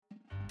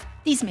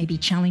These may be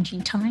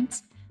challenging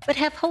times, but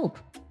have hope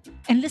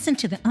and listen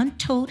to the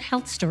untold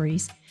health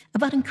stories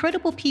about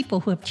incredible people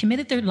who have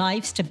committed their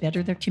lives to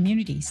better their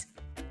communities.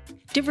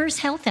 Diverse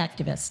health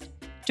activists,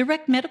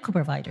 direct medical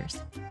providers,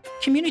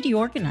 community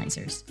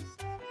organizers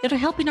that are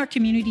helping our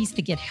communities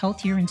to get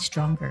healthier and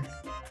stronger.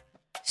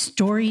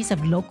 Stories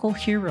of local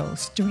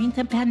heroes during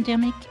the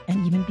pandemic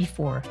and even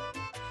before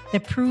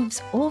that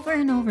proves over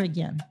and over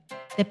again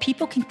that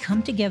people can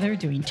come together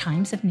during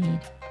times of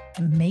need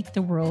and make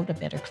the world a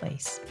better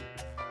place.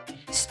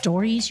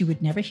 Stories you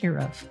would never hear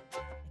of,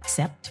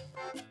 except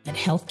at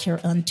HealthCare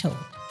UnTold,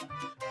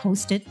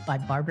 hosted by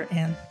Barbara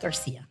Ann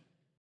Garcia.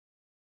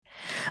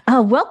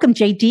 Welcome,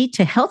 JD,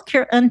 to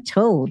HealthCare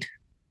UnTold.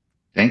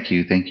 Thank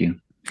you.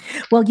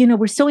 Well,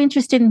 we're so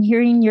interested in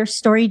hearing your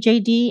story,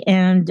 JD,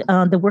 and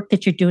the work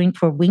that you're doing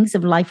for Wings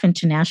of Life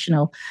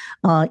International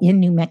in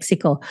New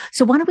Mexico.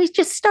 So why don't we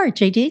just start,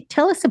 JD?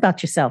 Tell us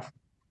about yourself.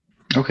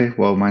 Okay,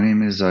 well, my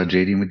name is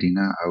JD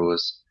Medina. I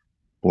was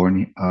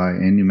born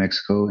in New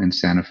Mexico in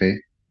Santa Fe,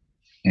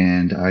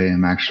 and I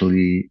am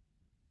actually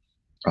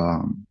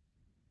from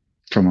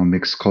a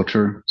mixed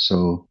culture.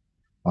 So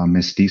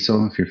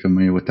mestizo, if you're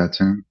familiar with that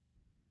term,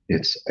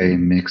 it's a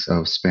mix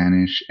of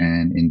Spanish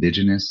and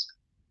indigenous.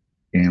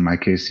 In my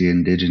case, the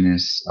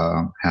indigenous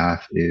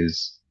half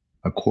is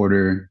a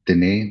quarter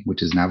Dene,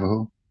 which is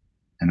Navajo,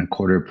 and a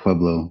quarter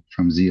Pueblo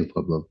from Zia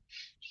Pueblo.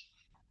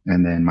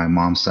 And then my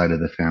mom's side of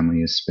the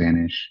family is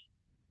Spanish.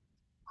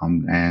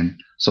 And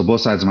so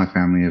both sides of my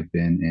family have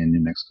been in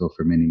New Mexico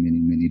for many, many,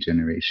 many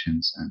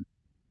generations.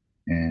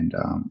 And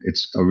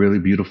it's a really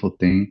beautiful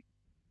thing.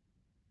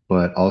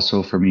 But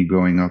also for me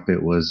growing up,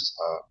 it was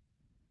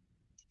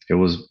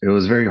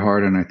very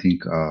hard. And I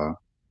think I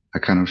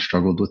kind of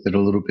struggled with it a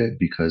little bit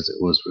because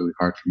it was really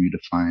hard for me to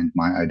find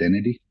my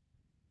identity.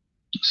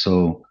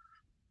 So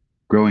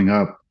growing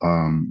up,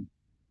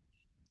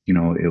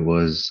 it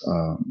was,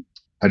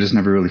 I just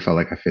never really felt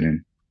like I fit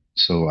in.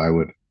 So I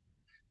would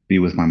be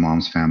with my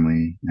mom's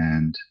family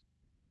and,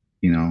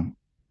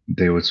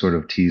 they would sort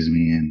of tease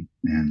me and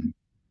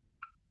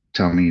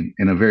tell me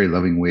in a very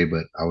loving way,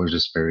 but I was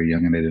just very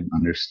young and I didn't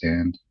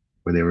understand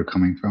where they were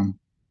coming from.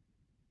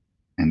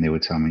 And they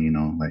would tell me,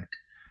 like,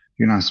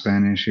 you're not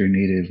Spanish, you're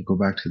native, go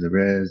back to the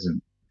res,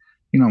 and,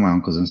 my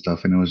uncles and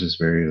stuff. And it was just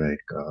very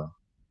like,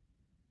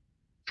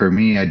 for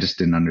me, I just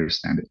didn't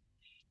understand it.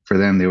 For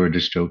them, they were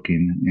just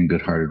joking in a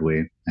good-hearted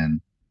way. And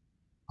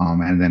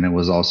then it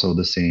was also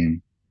the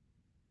same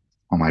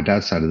on my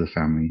dad's side of the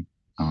family.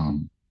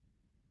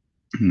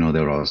 They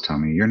would always tell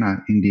me, you're not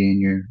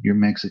Indian, you're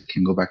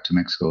Mexican, go back to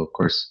Mexico. Of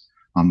course,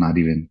 I'm not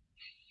even,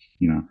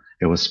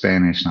 it was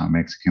Spanish, not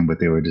Mexican, but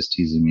they were just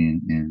teasing me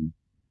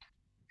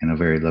in a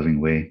very loving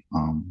way.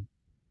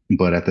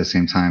 But at the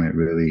same time, it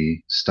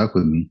really stuck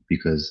with me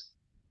because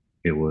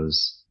I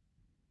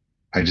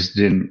just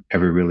didn't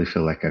ever really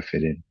feel like I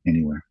fit in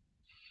anywhere.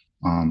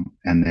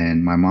 And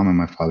then my mom and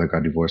my father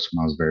got divorced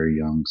when I was very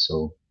young.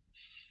 So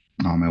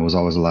it was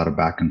always a lot of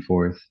back and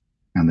forth.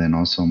 And then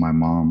also my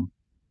mom,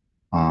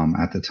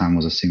 at the time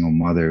was a single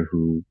mother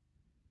who,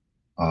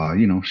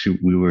 we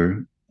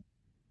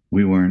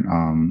weren't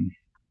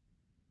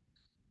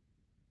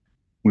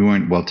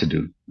well to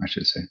do, I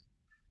should say.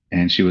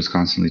 And she was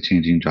constantly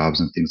changing jobs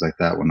and things like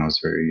that when I was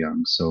very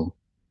young. So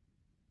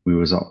we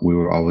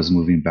were always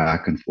moving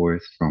back and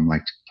forth from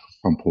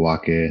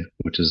Pojoaque,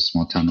 which is a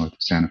small town north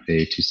of Santa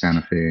Fe, to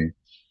Santa Fe,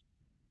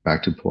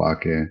 back to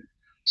Pojoaque.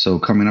 So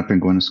coming up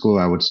and going to school,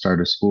 I would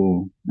start a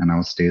school and I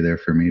would stay there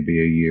for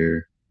maybe a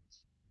year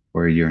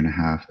or a year and a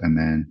half, and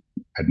then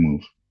I'd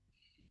move.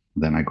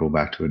 Then I go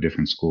back to a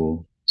different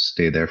school,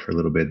 stay there for a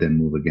little bit, then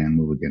move again.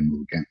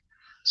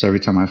 So every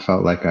time I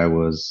felt like I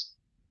was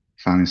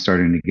finally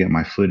starting to get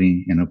my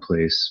footing in a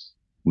place,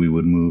 we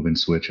would move and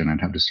switch and I'd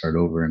have to start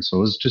over. And so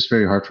it was just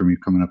very hard for me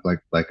coming up,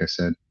 like I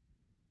said.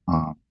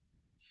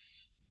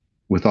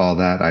 With all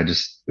that,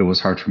 it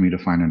was hard for me to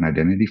find an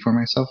identity for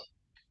myself.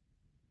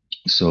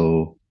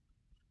 So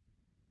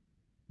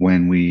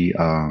when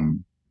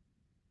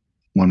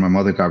my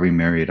mother got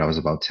remarried, I was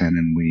about 10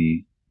 and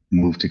we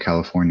moved to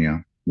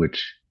California,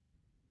 which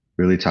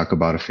really talk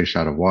about a fish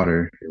out of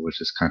water. It was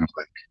just kind of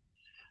like,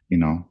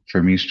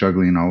 for me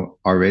struggling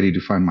already to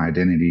find my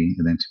identity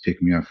and then to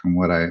pick me up from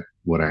what I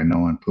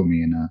know and put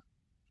me in a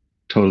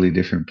totally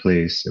different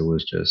place. It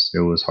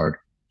was hard.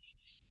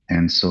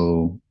 And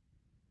so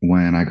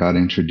when I got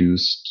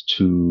introduced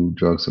to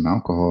drugs and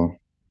alcohol,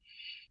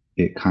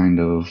 it kind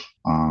of,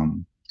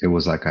 it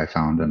was like I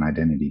found an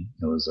identity.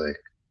 It was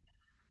like,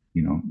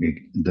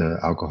 the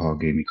alcohol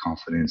gave me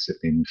confidence. It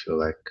made me feel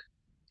like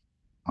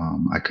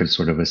I could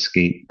sort of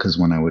escape, because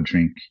when I would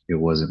drink, it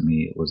wasn't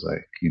me. It was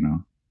like,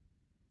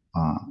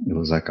 it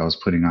was like I was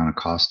putting on a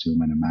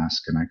costume and a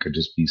mask and I could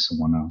just be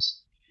someone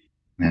else.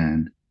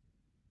 And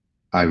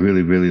I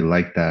really, really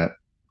liked that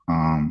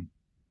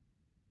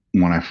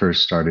when I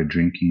first started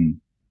drinking,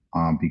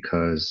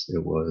 because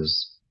it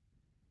was,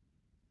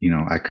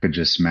 I could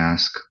just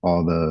mask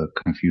all the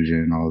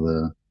confusion, all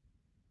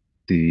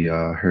the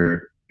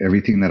hurt,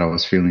 everything that I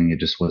was feeling. It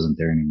just wasn't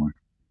there anymore.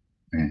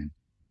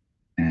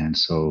 And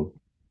so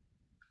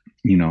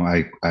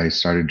I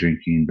started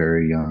drinking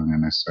very young,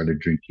 and I started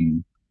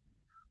drinking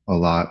a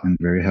lot and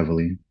very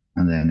heavily.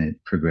 And then it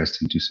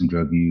progressed into some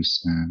drug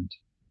use. And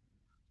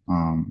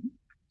um,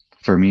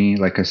 for me,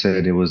 like I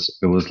said, it was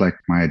like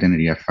my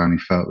identity. I finally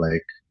felt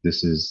like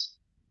this is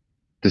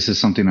this is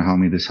something to help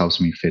me. This helps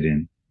me fit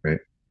in, right?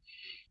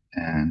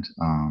 And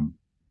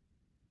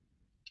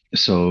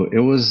so it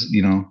was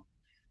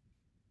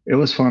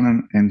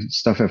fun and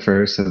stuff at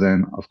first. And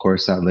then, of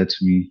course, that led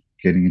to me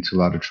getting into a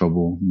lot of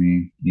trouble.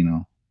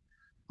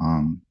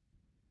 Um,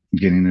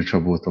 getting into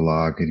trouble with the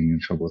law, getting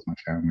in trouble with my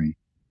family,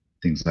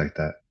 things like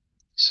that.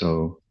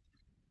 So,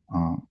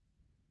 um,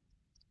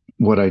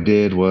 what I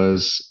did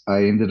was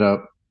I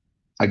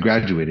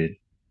graduated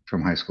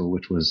from high school,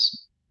 which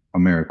was a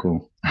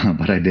miracle,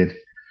 but I did.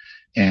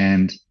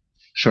 And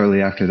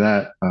shortly after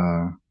that,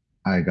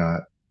 I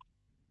got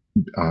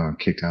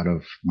kicked out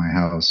of my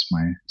house.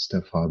 My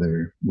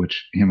stepfather,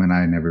 which him and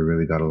I never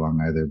really got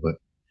along either, but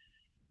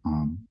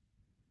um,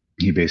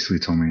 he basically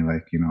told me,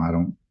 like, I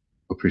don't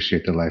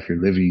appreciate the life you're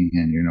living,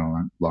 and you're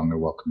no longer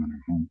welcome in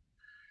our home.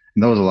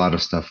 And there was a lot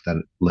of stuff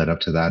that led up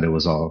to that. It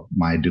was all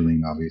my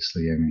doing,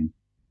 obviously. I mean,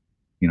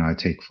 I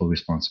take full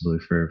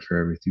responsibility for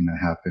everything that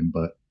happened,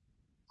 but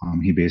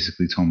he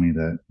basically told me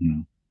that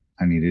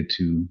I needed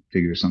to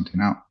figure something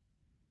out.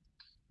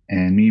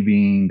 And me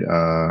being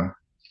an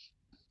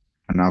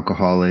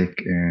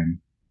alcoholic and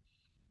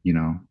you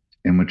know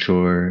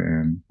immature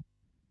and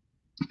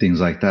things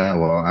like that,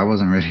 well, I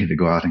wasn't ready to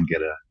go out and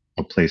get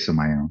a place of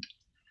my own.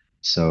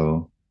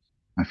 So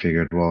I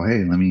figured, well,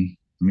 hey, let me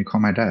call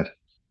my dad.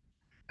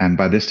 And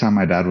by this time,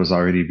 my dad was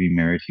already being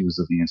married. He was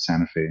living in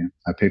Santa Fe.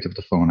 I picked up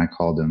the phone, I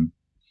called him,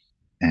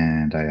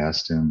 and I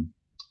asked him,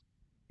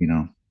 you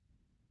know,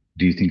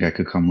 do you think I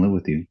could come live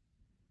with you?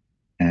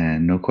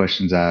 And no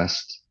questions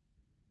asked.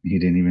 He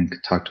didn't even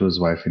talk to his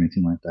wife,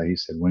 anything like that. He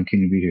said, when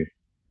can you be here?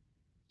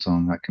 So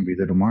I can be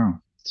there tomorrow.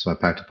 So I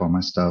packed up all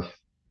my stuff,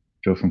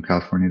 drove from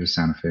California to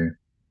Santa Fe,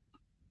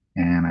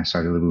 and I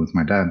started living with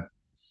my dad.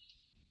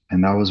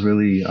 And that was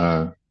really,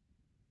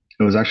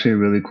 it was actually a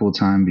really cool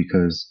time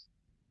because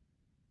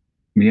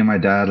me and my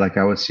dad, like,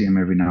 I would see him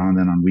every now and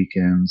then on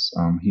weekends.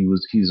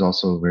 He's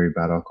also a very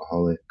bad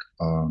alcoholic.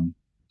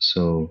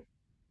 So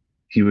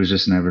he was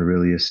just never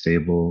really a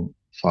stable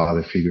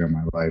father figure in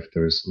my life.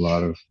 There was a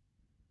lot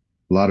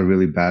of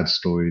really bad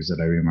stories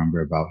that I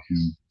remember about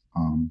him.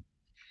 Um,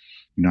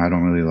 I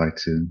don't really like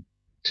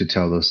to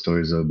tell those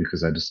stories though,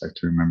 because I just like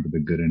to remember the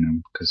good in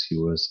him, because he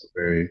was a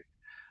very,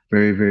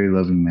 very, very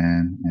loving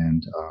man.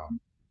 And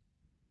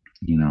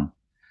you know,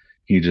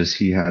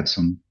 he had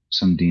some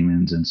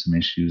demons and some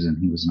issues, and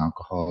he was an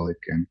alcoholic.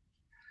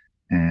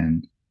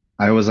 And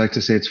I always like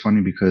to say it's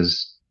funny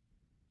because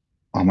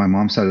on my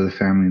mom's side of the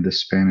family, the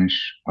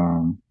Spanish,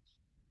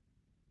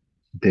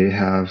 they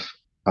have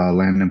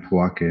land in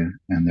Puake,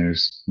 and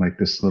there's like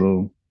this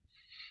little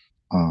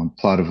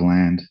plot of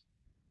land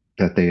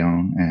that they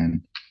own,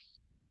 and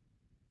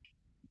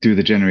through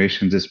the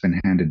generations, it's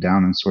been handed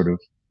down and sort of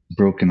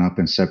broken up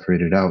and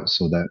separated out,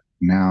 so that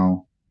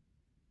now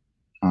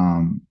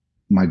um,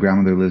 my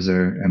grandmother lives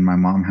there, and my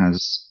mom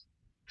has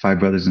five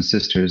brothers and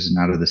sisters, and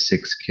out of the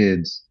six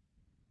kids,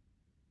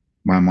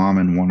 my mom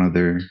and one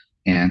other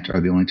aunt are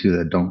the only two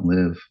that don't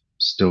live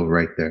still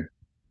right there.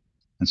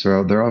 And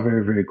so they're all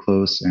very, very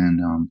close.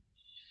 And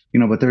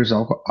but there's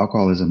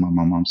alcoholism on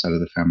my mom's side of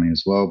the family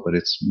as well, but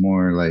it's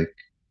more like,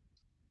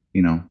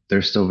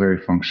 they're still very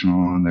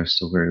functional, and they're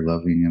still very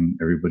loving, and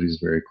everybody's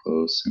very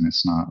close, and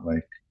it's not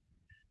like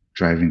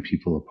driving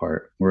people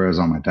apart. Whereas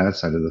on my dad's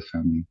side of the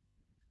family,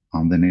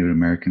 the Native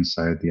American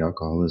side, the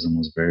alcoholism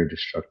was very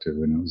destructive,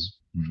 and it was,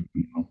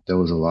 there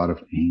was a lot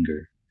of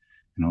anger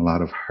and a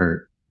lot of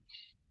hurt.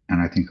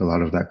 And I think a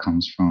lot of that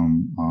comes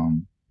from,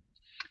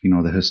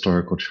 the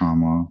historical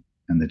trauma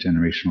and the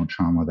generational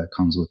trauma that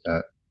comes with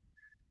that.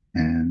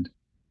 And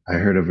I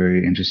heard a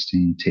very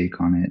interesting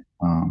take on it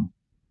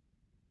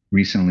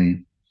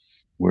recently,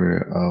 where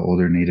an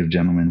older Native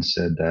gentleman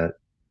said that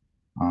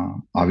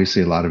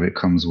obviously a lot of it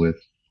comes with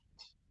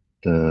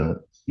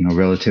the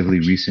relatively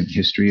recent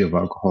history of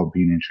alcohol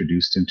being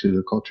introduced into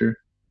the culture,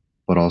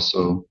 but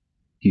also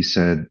he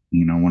said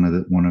one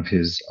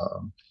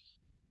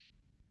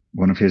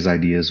of his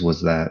ideas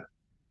was that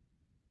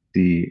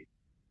the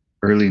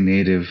early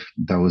native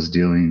that was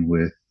dealing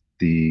with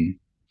the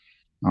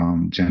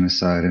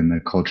genocide and the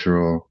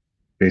cultural,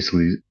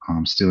 basically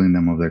stealing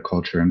them of their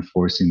culture and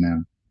forcing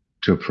them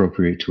to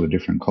appropriate to a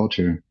different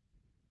culture.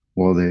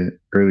 Well, the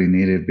early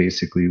native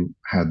basically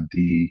had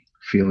the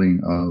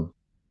feeling of,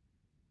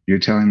 you're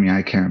telling me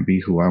I can't be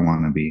who I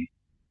want to be,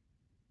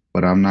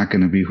 but I'm not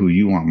going to be who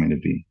you want me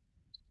to be.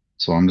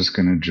 So I'm just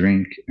going to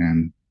drink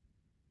and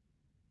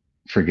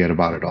forget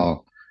about it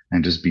all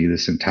and just be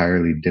this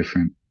entirely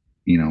different,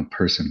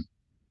 person.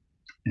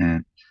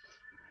 And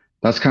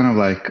that's kind of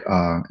like,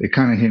 it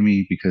kind of hit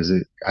me because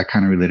I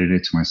kind of related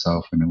it to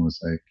myself. And it was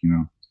like,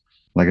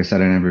 like I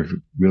said, I never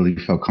really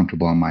felt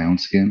comfortable on my own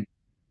skin.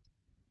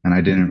 And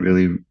I didn't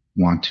really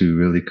want to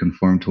really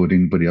conform to what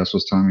anybody else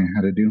was telling me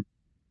how to do.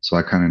 So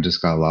I kind of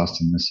just got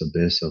lost in this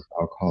abyss of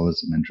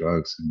alcoholism and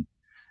drugs.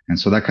 And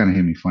so that kind of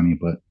hit me funny.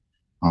 But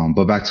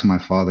back to my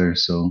father.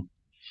 So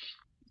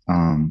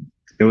um,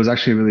 it was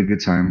actually a really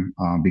good time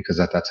because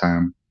at that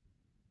time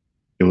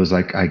it was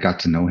like I got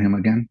to know him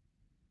again.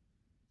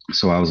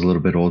 So I was a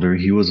little bit older.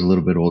 He was a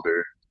little bit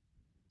older.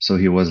 So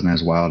he wasn't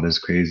as wild, as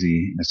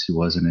crazy as he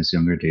was in his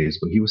younger days,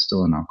 but he was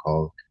still an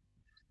alcoholic.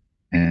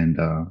 And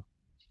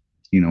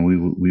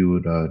we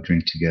would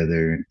drink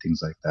together and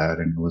things like that.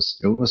 And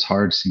it was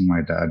hard seeing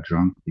my dad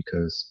drunk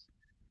because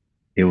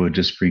it would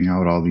just bring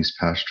out all these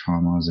past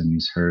traumas and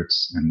these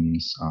hurts and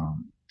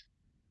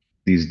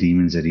these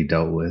demons that he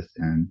dealt with.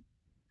 And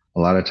a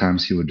lot of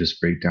times he would just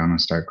break down and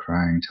start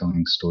crying,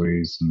 telling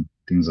stories and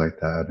things like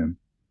that. And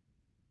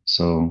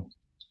so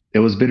it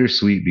was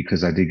bittersweet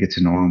because I did get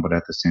to know him, but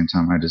at the same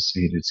time, I just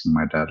hated seeing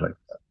my dad like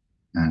that.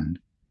 And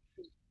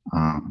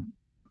um,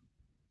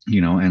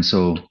 and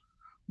so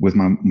with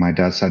my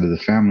dad's side of the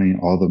family,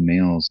 all the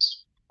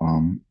males,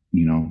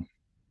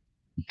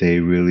 they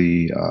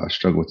really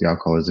struggle with the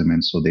alcoholism,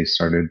 and so they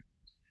started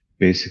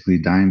basically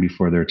dying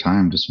before their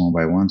time, just one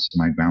by one. So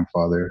my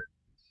grandfather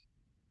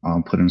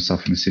put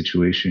himself in a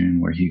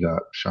situation where he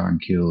got shot and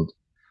killed.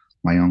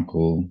 My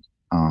uncle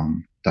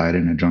died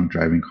in a drunk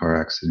driving car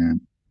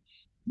accident,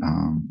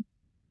 um,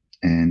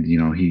 and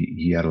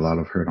he had a lot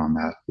of hurt on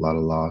that, a lot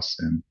of loss,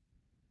 and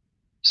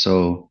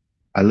so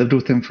I lived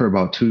with him for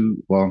about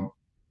two. Well,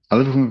 I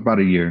lived with him for about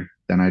a year.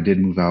 Then I did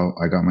move out.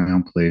 I got my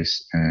own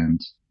place,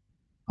 and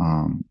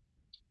um,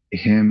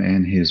 him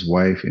and his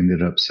wife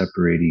ended up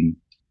separating,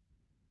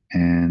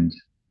 and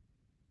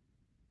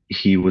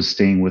he was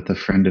staying with a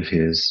friend of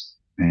his,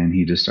 and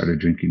he just started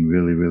drinking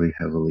really, really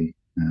heavily.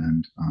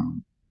 And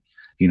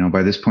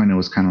by this point, it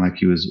was kind of like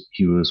he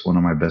was one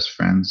of my best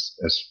friends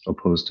as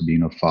opposed to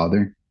being a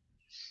father.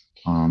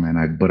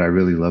 But I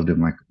really loved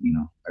him, like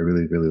I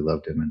really, really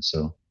loved him, and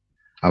so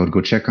I would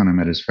go check on him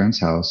at his friend's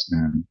house.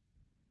 And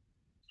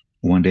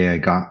one day I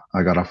got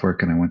off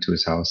work and I went to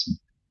his house, and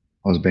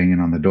I was banging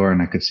on the door,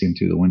 and I could see him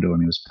through the window,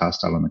 and he was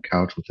passed out on the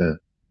couch with a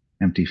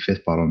empty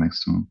fifth bottle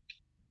next to him.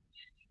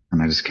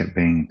 And I just kept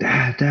banging,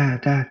 Dad,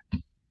 Dad, Dad.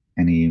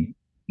 And he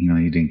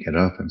didn't get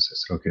up. And so I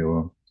said, okay,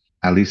 well,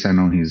 at least I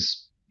know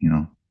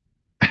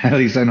at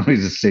least I know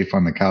he's safe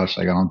on the couch.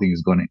 Like, I don't think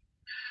he's going to.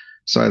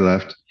 So I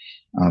left.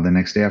 The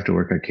next day after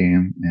work, I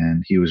came,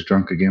 and he was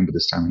drunk again, but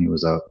this time he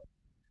was up.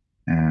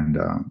 And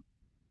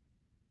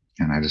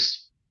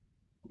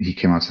he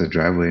came out to the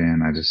driveway,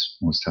 and I just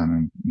was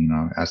telling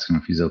him, asking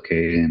him if he's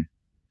okay. And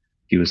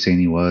he was saying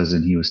he was,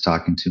 and he was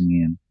talking to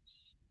me. And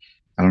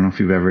I don't know if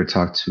you've ever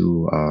talked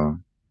to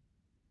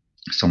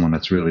someone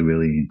that's really,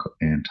 really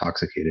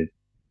intoxicated,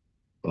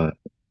 but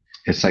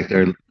it's like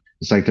they're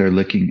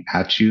looking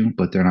at you,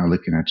 but they're not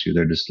looking at you.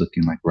 They're just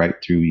looking like right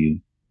through you.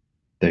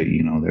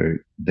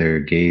 Their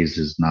gaze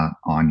is not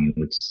on you.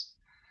 It's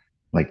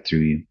like through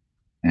you.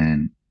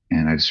 And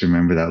I just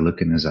remember that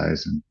look in his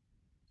eyes, and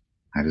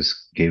I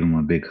just gave him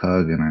a big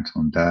hug, and I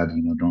told him, Dad,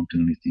 don't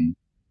do anything.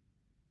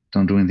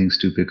 Don't do anything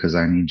stupid because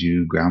I need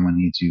you. Grandma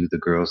needs you. The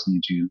girls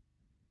need you.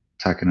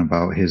 Talking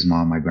about his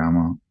mom, my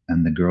grandma,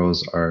 and the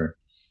girls are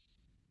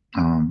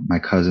my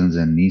cousins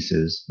and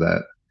nieces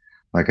that,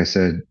 like I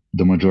said,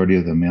 the majority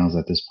of the males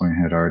at this point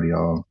had already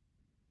all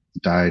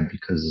died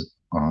because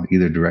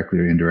either directly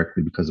or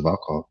indirectly because of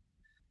alcohol.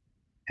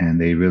 And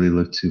they really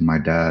looked to my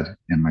dad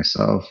and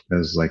myself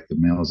as like the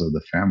males of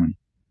the family.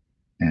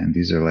 And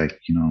these are like,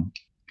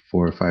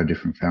 4 or 5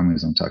 different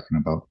families I'm talking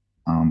about.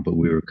 But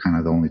we were kind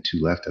of the only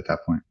two left at that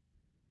point.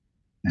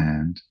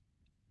 And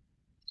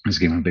I just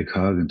gave him a big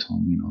hug and told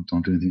him,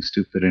 don't do anything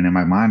stupid. And in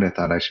my mind, I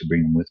thought I should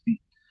bring him with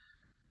me.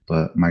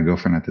 But my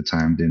girlfriend at the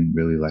time didn't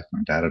really like my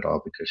dad at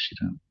all because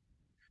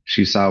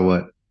she saw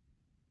what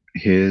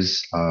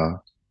his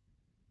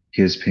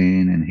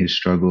pain and his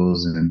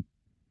struggles and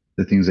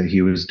the things that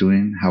he was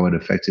doing, how it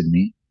affected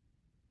me.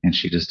 And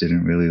she just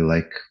didn't really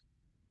like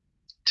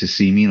to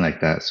see me like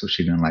that. So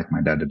she didn't like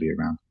my dad to be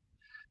around.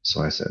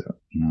 So I said,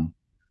 and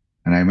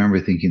I remember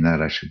thinking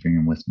that I should bring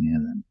him with me.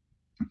 And then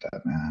I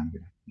thought, man,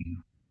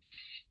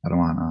 I don't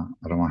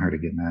want her to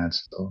get mad.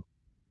 So,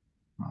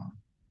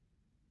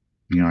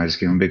 I just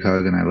gave him a big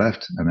hug and I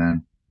left. And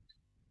then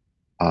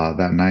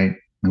that night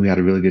we had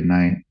a really good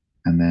night.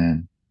 And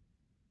then,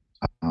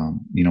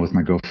 with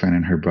my girlfriend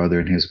and her brother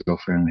and his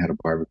girlfriend, we had a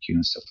barbecue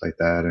and stuff like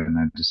that. And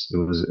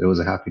it was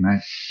a happy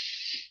night.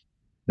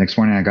 Next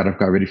morning, I got up,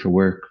 got ready for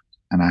work,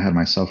 and I had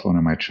my cell phone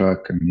in my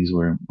truck. And these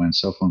were when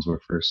cell phones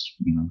were first,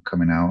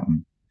 coming out.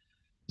 And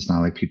it's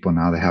not like people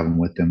now, they have them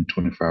with them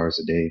 24 hours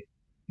a day.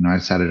 I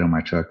just had it in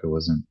my truck. It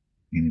wasn't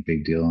any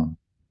big deal.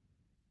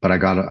 But I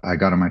got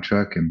in my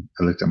truck and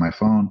I looked at my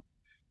phone,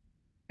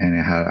 and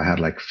I had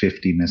like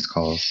 50 missed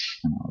calls.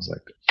 And I was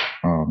like,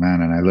 oh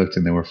man. And I looked,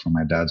 and they were from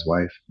my dad's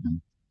wife.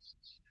 And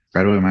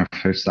right away, my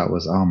first thought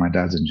was, oh, my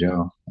dad's in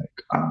jail.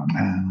 Like, oh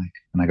man. Like,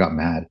 and I got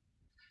mad.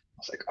 I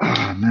was like,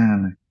 oh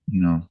man. Like,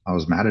 I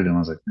was mad at him. I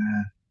was like,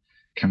 man,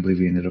 can't believe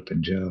he ended up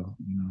in jail.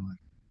 Like,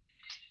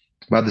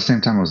 but at the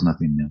same time, it was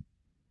nothing new.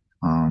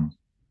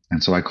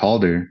 And so I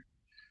called her.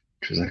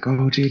 She was like,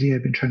 oh, JD,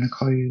 I've been trying to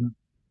call you.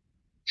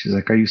 She's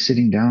like, "Are you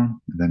sitting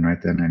down?" And then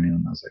right then I knew,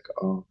 and I was like,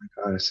 "Oh my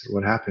God!" I said,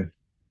 "What happened?"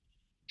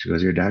 She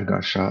goes, "Your dad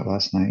got shot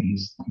last night.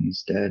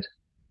 He's dead."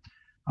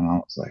 And I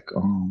was like,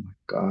 "Oh my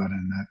God!"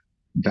 And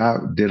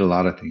that did a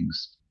lot of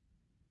things.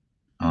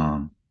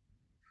 Um,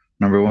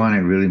 Number one, it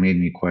really made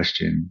me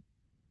question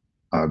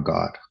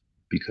God,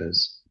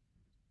 because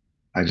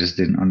I just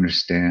didn't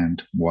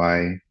understand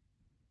why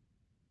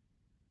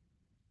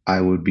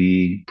I would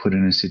be put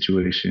in a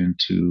situation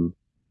to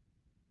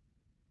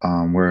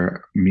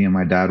where me and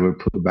my dad were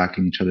put back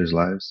in each other's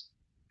lives,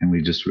 and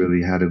we just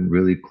really had a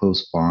really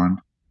close bond,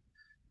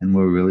 and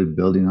we're really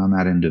building on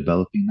that and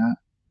developing that.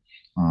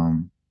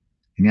 Um,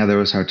 and yeah, there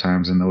was hard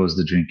times, and there was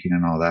the drinking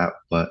and all that,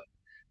 but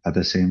at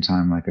the same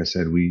time, like I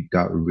said, we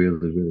got really,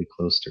 really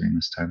close during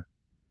this time,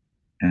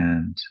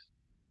 and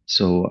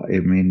so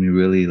it made me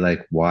really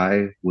like,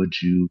 why would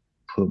you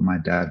put my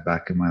dad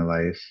back in my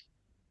life,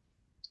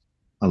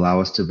 allow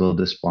us to build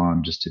this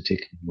bond just to take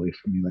him away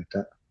from me like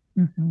that?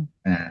 Mm-hmm.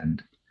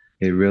 And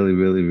it really,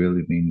 really,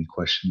 really made me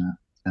question that.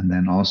 And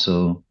then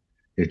also,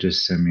 it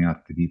just sent me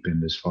off the deep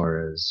end as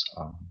far as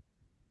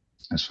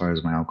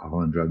my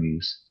alcohol and drug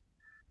use.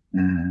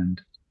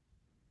 And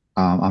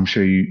I'm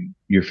sure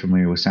you're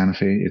familiar with Santa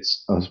Fe.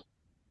 It's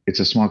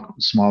a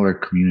smaller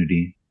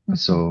community. Mm-hmm.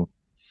 So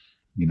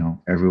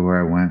everywhere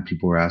I went,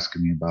 people were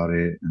asking me about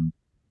it, and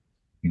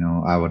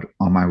I would,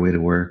 on my way to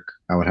work,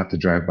 I would have to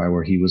drive by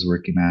where he was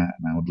working at,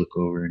 and I would look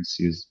over and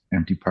see his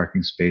empty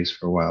parking space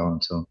for a while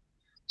until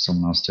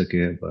someone else took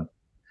it. But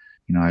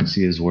I'd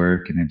see his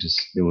work, and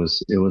it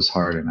was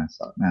hard, and I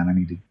thought, man,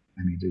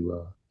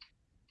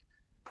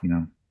 you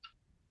know,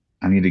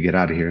 I need to get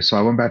out of here. So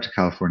I went back to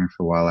California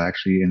for a while. I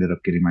actually ended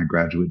up getting my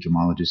graduate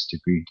gemologist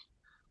degree,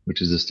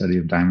 which is the study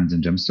of diamonds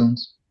and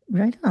gemstones.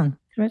 Right on.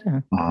 Right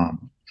on.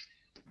 Um,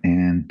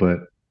 but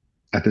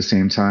at the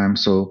same time,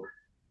 so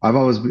I've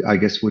always, I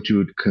guess, what you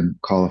would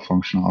call a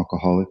functional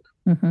alcoholic.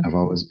 Mm-hmm. I've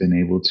always been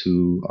able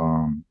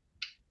to,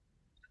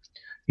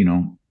 you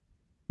know,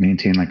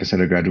 maintain, like I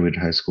said, I graduated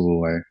high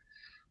school.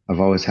 I've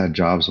always had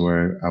jobs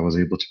where I was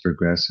able to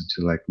progress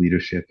into like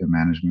leadership and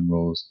management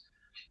roles.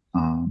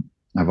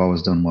 I've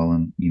always done well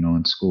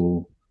in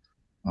school.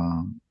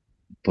 Um,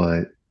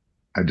 but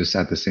I just,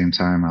 at the same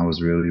time, I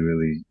was really,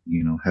 really,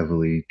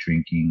 heavily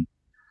drinking.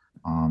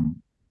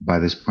 By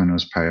this point, it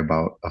was probably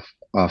about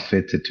a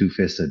fifth to two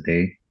fifths a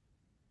day.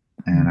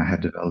 And I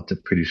had developed a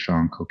pretty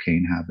strong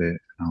cocaine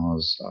habit. I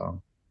was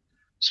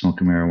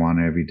smoking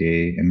marijuana every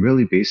day, and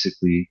really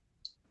basically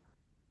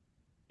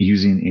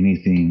using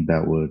anything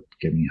that would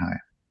get me high.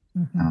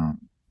 Mm-hmm. Um,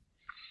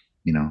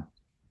 you know,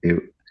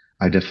 it,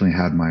 I definitely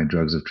had my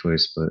drugs of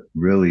choice, but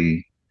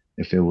really,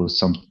 if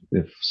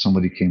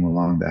somebody came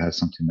along that had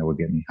something that would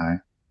get me high,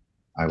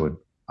 I would,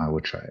 I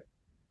would try it.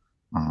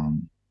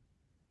 Um,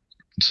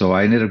 so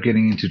I ended up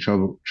getting into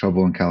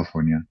trouble in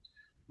California,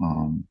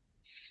 um,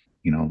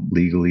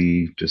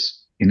 legally,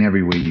 just in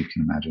every way you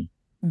can imagine.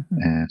 Mm-hmm.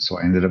 And so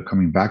I ended up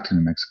coming back to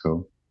New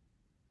Mexico.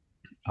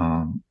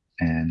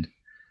 And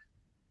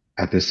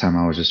at this time,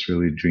 I was just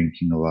really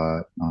drinking a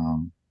lot,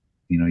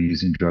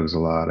 using drugs a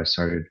lot. I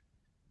started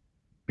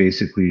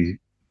basically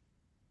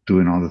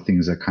doing all the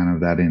things that kind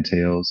of that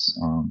entails,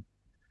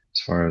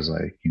 as far as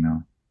like,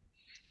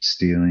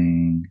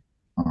 stealing,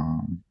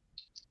 um,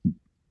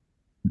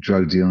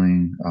 drug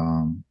dealing,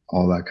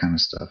 all that kind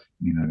of stuff.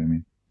 You know what I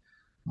mean?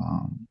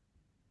 Um,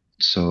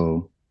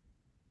 so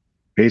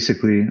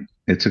basically,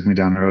 it took me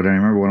down the road. I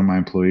remember one of my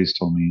employees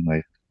told me,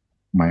 like,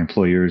 my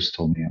employers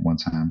told me at one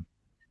time,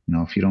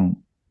 if you don't,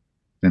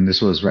 and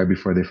this was right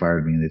before they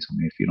fired me, they told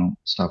me, if you don't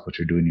stop what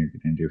you're doing, you're going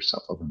to end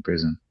yourself up in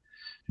prison.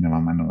 My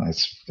mind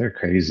was, they're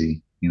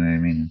crazy. You know what I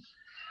mean?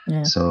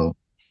 Yeah. So,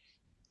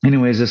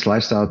 anyways, this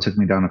lifestyle took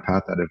me down a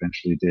path that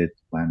eventually did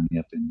land me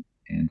up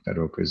in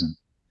federal prison.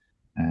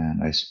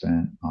 And I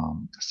spent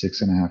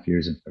 6.5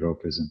 years in federal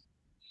prison.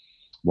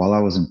 While I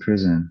was in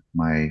prison,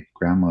 my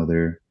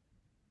grandmother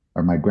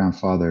or my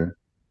grandfather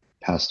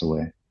passed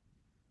away,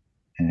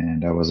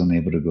 and I wasn't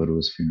able to go to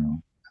his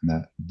funeral. And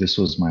that this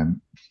was my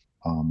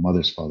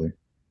mother's father.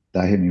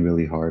 That hit me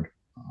really hard,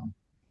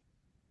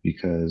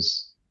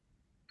 because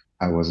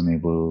I wasn't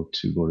able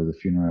to go to the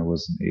funeral. I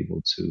wasn't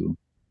able to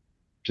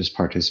just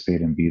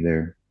participate and be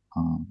there.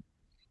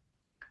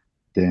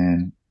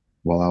 Then,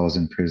 while I was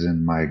in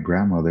prison, my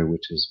grandmother,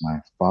 which is my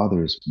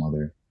father's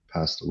mother,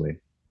 passed away,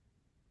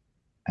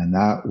 and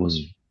that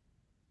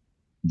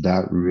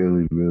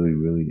really, really,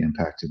 really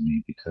impacted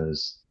me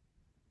because,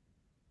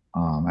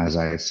 as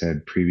I had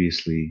said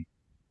previously,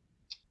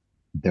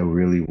 there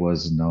really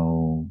was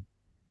no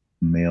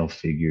male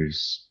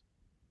figures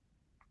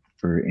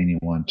for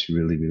anyone to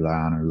really rely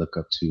on or look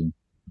up to.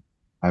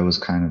 I was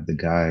kind of the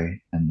guy,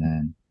 and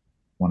then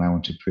when I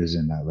went to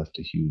prison, that left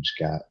a huge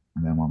gap.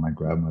 And then when my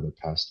grandmother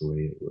passed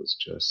away,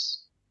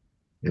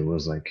 it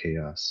was like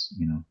chaos.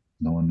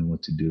 No one knew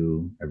what to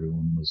do.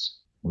 Everyone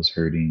was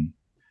hurting.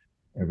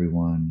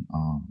 Everyone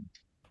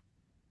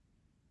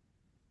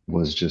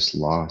was just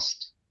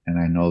lost. And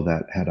I know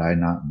that had I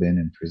not been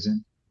in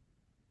prison,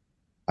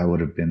 I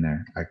would have been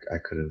there. I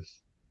could have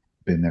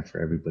been there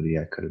for everybody.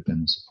 I could have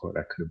been the support.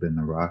 I could have been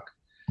the rock.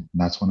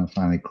 And that's when it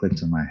finally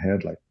clicked in my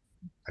head, like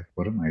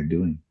what am I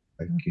doing?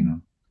 Like, you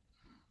know,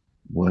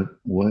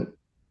 what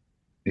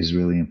is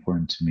really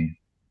important to me?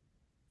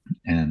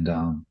 And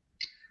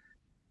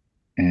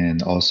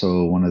and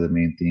also one of the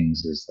main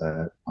things is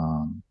that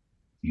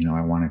you know,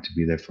 I wanted to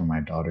be there for my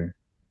daughter.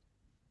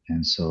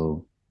 And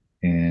so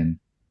in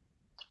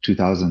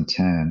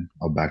 2010,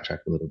 I'll backtrack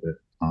a little bit.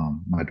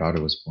 My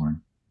daughter was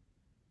born,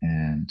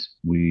 and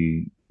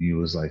it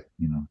was like,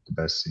 you know, the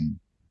best thing.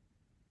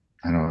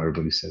 I know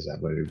everybody says that,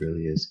 but it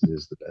really is. It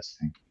is the best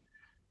thing.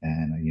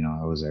 And you know,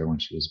 I was there when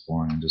she was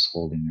born and just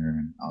holding her,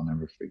 and I'll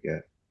never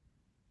forget.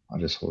 I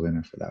was just holding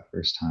her for that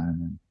first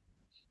time,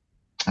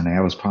 and I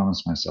always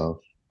promised myself,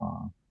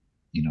 uh,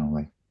 you know,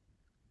 like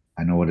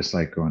I know what it's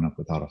like growing up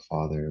without a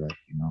father. Like,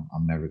 you know,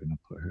 I'm never gonna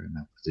put her in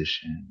that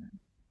position,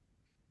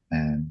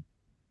 and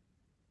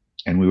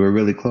and we were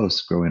really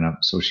close growing up.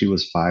 So she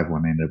was 5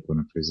 when I ended up going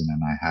to prison,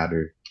 and I had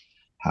her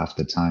half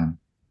the time.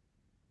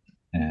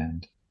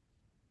 And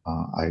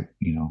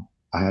you know,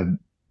 I had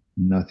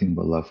nothing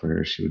but love for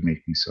her. She would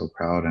make me so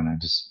proud, and I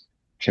just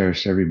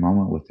cherished every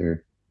moment with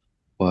her.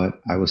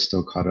 But I was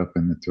still caught up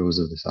in the throes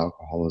of this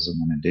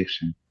alcoholism and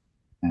addiction,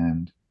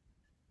 and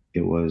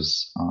it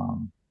was,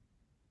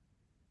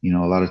 you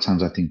know, a lot of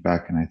times I think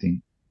back and I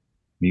think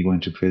me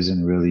going to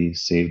prison really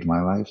saved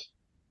my life,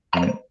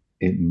 and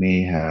it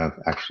may have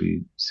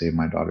actually saved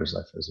my daughter's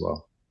life as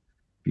well,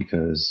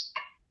 because,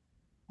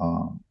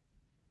 um,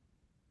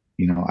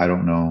 you know, I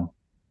don't know.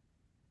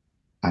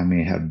 I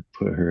may have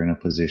put her in a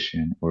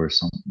position or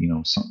you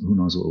know, who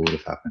knows what would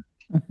have happened.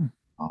 Mm-hmm.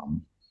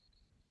 Um,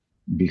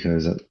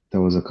 because there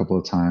was a couple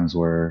of times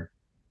where,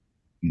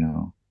 you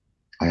know,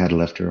 I had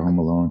left her home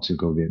alone to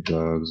go get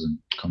drugs and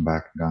come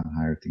back and gotten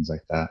higher, things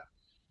like that.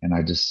 And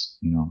I just,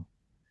 you know,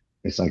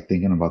 it's like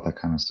thinking about that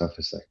kind of stuff.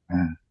 It's like,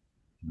 man,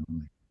 you know,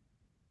 like,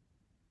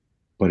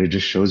 but it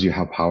just shows you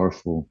how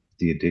powerful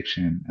the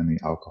addiction and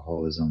the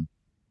alcoholism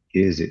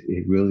is. It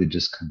really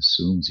just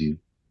consumes you.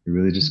 It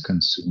really just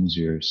consumes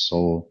your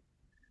soul.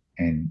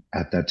 And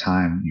at that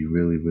time, you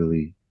really,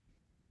 really,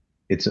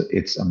 it's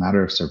a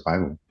matter of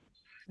survival.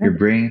 Your Right.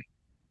 brain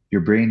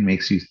your brain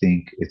makes you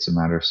think it's a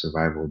matter of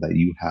survival, that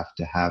you have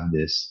to have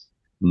this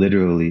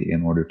literally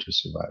in order to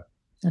survive.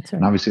 That's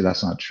And right. obviously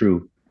that's not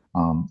true.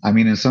 I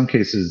mean, in some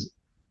cases,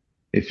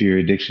 if your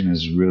addiction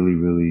is really,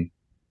 really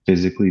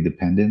physically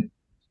dependent,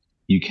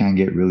 you can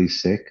get really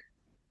sick.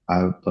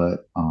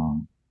 But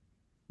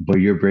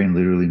your brain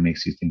literally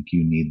makes you think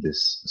you need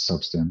this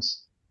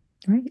substance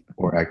Right.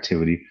 or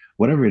activity,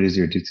 whatever it is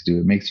you're addicted to.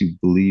 It makes you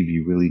believe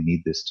you really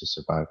need this to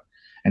survive.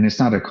 And it's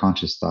not a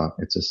conscious thought.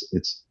 It's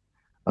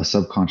a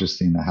subconscious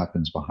thing that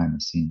happens behind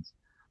the scenes.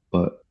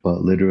 But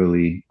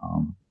literally,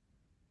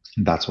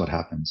 that's what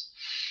happens.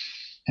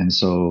 And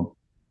so,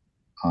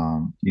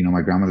 you know,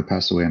 my grandmother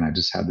passed away, and I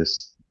just had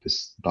this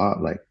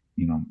thought, like,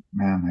 you know,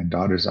 man, my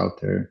daughter's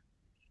out there,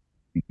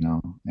 you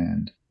know,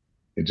 and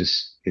it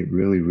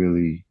really,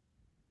 really,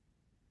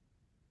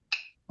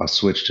 a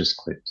switch just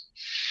clicked.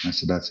 And I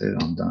said, that's it,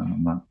 I'm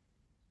done.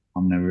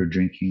 I'm never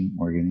drinking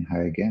or getting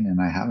high again,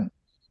 and I haven't.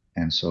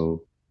 And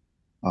so,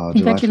 July 15th.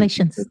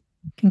 Congratulations.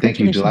 Thank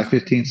you. July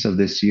Congratulations. 15th of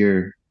this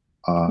year,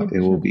 it will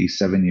Congratulations. be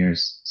 7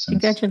 years since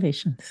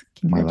Congratulations.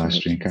 my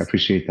last drink. I Congratulations.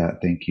 appreciate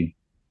that. Thank you.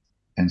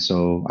 And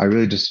so I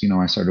really just, you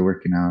know, I started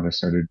working out. I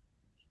started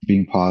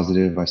being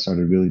positive. I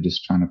started really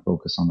just trying to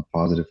focus on the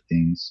positive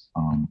things.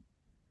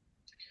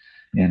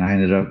 And I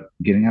ended up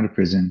getting out of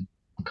prison,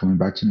 coming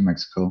back to New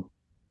Mexico,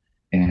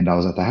 and I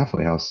was at the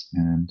halfway house,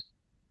 and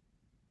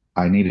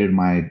I needed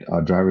my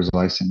driver's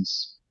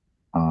license,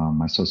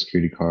 my social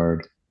security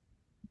card,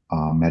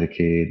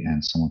 Medicaid,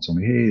 and someone told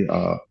me, hey,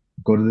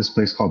 go to this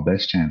place called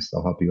Best Chance.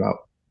 They'll help you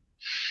out.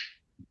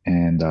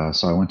 And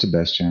so I went to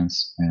Best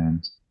Chance,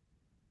 and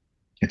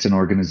it's an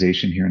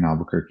organization here in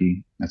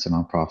Albuquerque. It's a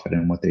nonprofit.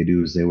 And what they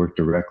do is they work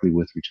directly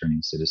with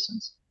returning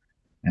citizens,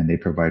 and they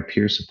provide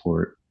peer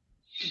support,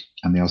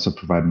 and they also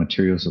provide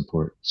material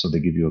support. So they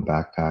give you a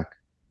backpack,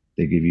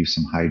 they give you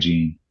some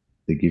hygiene,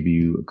 they give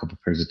you a couple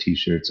pairs of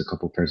t-shirts, a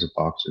couple pairs of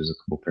boxers, a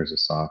couple pairs of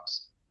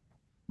socks.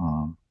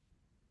 Um,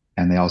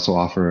 and they also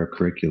offer a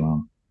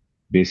curriculum,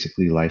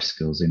 basically life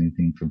skills,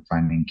 anything from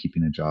finding and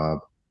keeping a job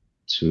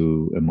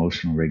to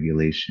emotional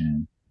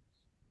regulation,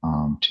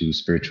 to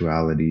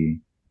spirituality.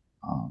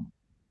 Um,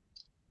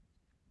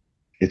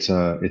 it's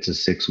a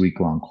 6 week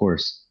long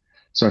course.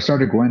 So I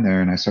started going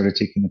there, and I started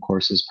taking the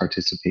courses,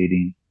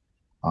 participating.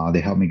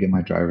 They helped me get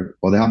my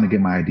they helped me get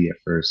my ID at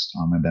first,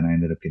 and then I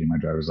ended up getting my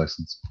driver's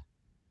license.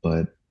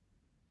 But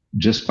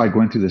just by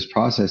going through this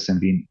process and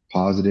being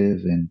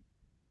positive and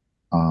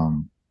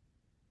um,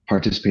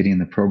 participating in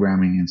the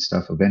programming and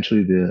stuff,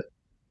 eventually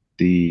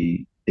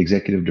the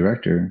executive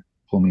director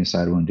pulled me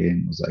aside one day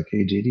and was like,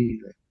 "Hey, JD,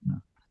 like, you know,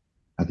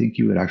 I think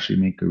you would actually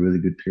make a really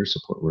good peer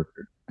support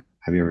worker.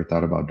 Have you ever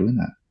thought about doing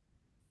that?"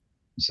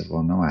 I said,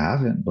 "Well, no, I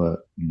haven't,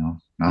 but you know,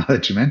 now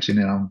that you mention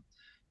it, I'm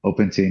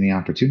open to any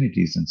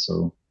opportunities." And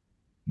so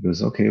he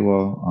goes, "Okay,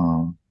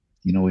 well,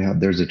 you know,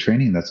 there's a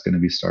training that's going to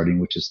be starting,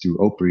 which is through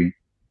OPRI,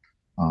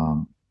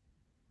 um,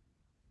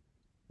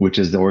 which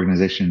is the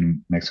organization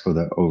in Mexico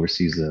that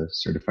oversees the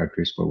certified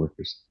peer support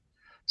workers.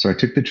 So I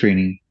took the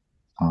training.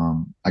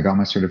 I got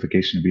my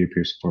certification to be a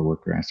peer support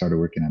worker. And I started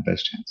working at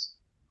Best Chance.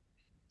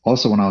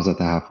 Also, when I was at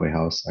the halfway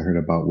house, I heard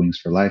about Wings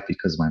for Life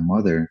because my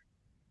mother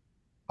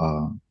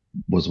uh,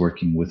 was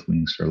working with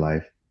Wings for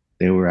Life.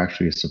 They were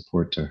actually a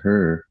support to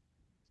her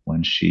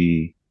when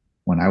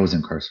when I was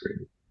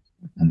incarcerated.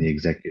 And the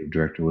executive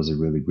director was a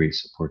really great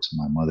support to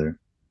my mother,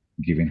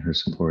 giving her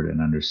support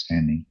and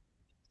understanding.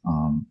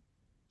 Um,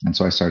 and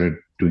so I started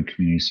doing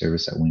community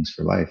service at Wings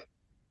for Life.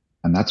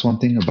 And that's one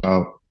thing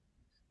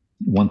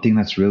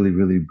that's really,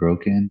 really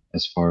broken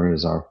as far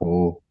as our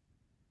whole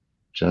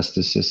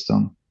justice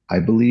system, I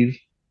believe,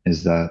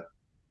 is that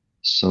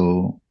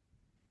so,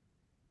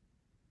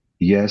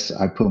 yes,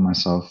 I put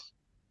myself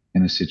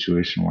in a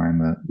situation where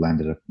I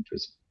landed up in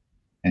prison.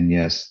 And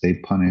yes, they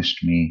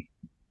punished me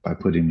by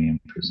putting me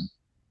in prison.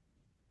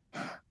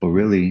 But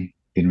really,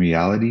 in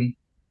reality,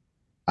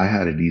 I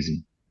had it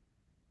easy,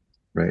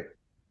 right?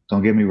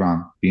 Don't get me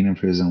wrong, being in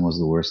prison was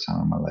the worst time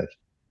of my life.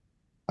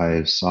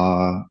 I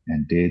saw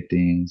and did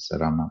things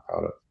that I'm not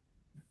proud of.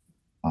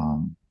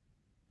 Um,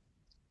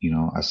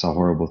 I saw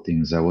horrible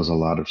things. There was a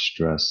lot of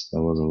stress.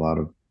 There was a lot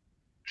of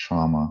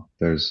trauma.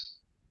 There's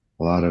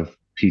a lot of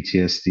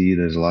PTSD.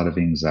 There's a lot of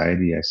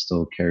anxiety I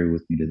still carry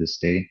with me to this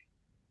day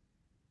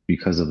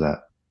because of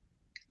that.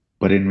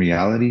 But in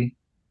reality,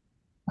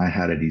 I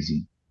had it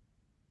easy.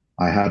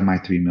 I had my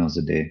 3 meals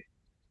a day.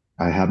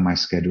 I had my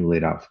schedule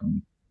laid out for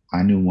me.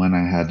 I knew when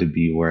I had to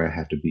be where I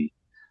had to be.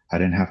 I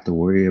didn't have to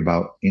worry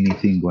about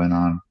anything going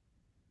on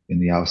in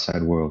the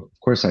outside world. Of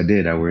course, I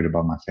did. I worried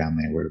about my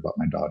family. I worried about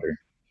my daughter.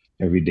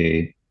 Every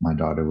day, my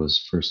daughter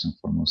was first and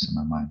foremost in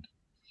my mind.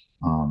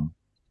 Um,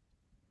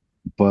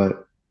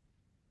 but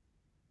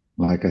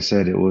like I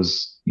said, it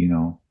was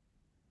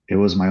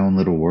my own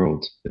little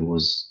world. It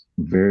was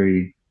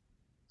very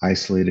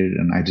isolated.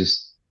 And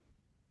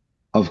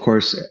of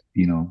course,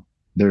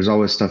 there's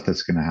always stuff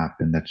that's going to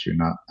happen that you're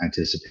not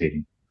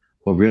anticipating.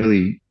 But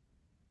really,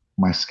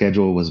 my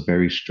schedule was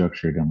very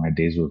structured and my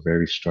days were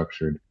very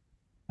structured.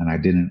 And I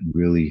didn't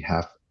really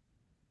have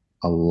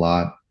a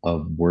lot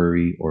of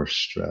worry or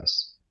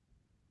stress.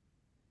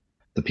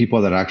 The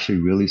people that actually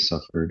really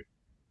suffered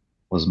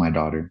was my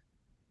daughter.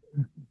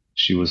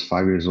 She was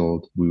 5 years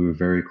old. We were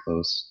very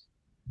close.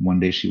 One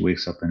day she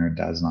wakes up and her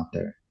dad's not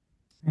there.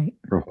 Right.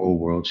 Her whole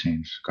world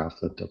changed, got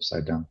flipped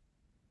upside down.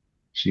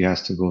 She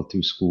has to go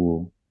through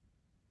school.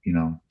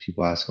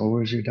 People ask, "Oh,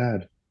 where's your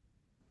dad?"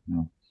 You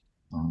know,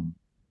 um,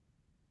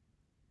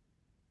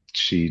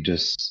 she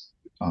just,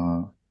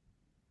 I'm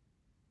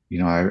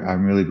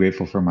really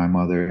grateful for my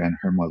mother and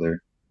her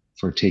mother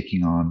for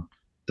taking on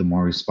the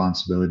more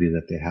responsibility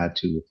that they had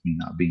to with me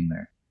not being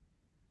there.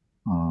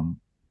 Um,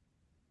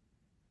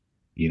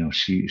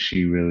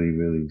 she really,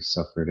 really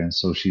suffered. And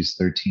so she's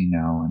 13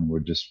 now, and we're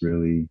just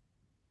really,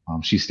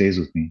 she stays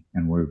with me,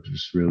 and we're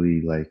just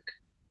really like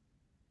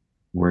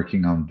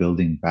working on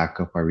building back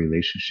up our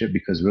relationship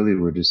because really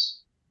we're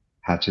just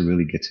had to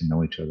really get to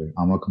know each other.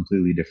 I'm a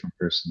completely different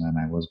person than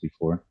I was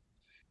before.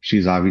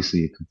 She's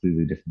obviously a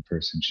completely different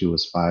person. She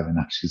was 5 and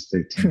now she's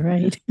 13.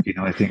 Right. If you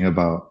know anything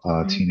about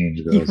teenage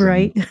You're girls,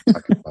 right.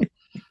 talking about.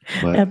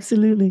 But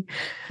Absolutely.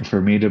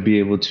 for me to be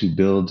able to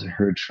build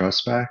her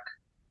trust back,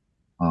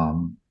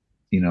 um,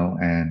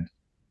 and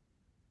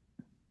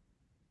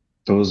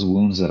those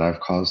wounds that I've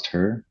caused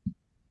her,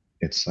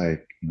 it's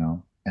like,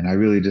 and I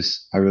really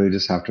just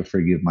have to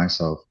forgive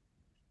myself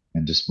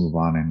and just move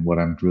on. And what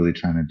I'm really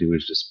trying to do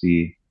is just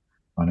be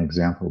an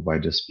example by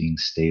just being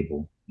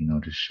stable,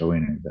 just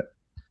showing her that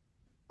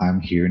I'm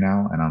here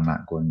now and I'm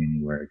not going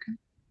anywhere again.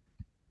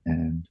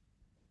 And,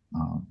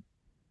 um,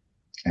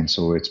 and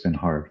so it's been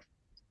hard.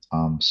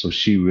 So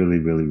she really,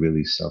 really,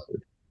 really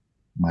suffered.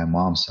 My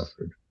mom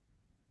suffered,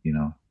 you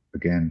know,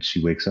 again,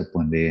 she wakes up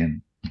one day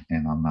and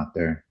I'm not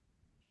there.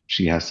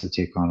 She has to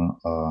take on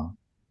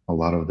a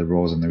lot of the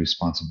roles and the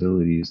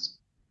responsibilities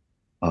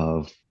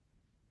of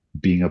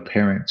being a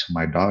parent to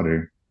my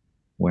daughter.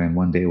 When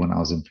one day when I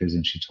was in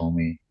prison, she told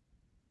me,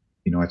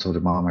 I told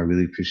her, Mom, I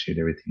really appreciate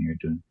everything you're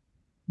doing.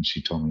 And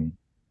she told me,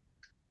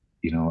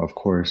 of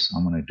course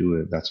I'm going to do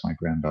it. That's my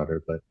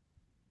granddaughter, but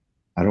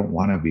I don't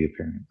want to be a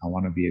parent. I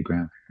want to be a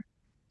grandparent.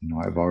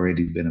 I've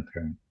already been a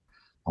parent.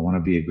 I want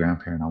to be a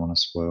grandparent. I want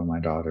to spoil my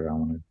daughter. I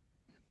want to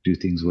do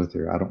things with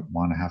her. I don't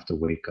want to have to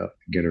wake up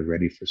and get her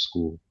ready for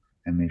school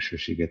and make sure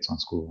she gets on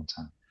school on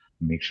time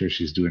and make sure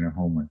she's doing her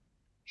homework.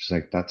 She's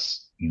like,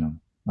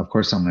 of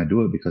course I'm going to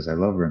do it because I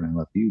love her and I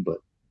love you, but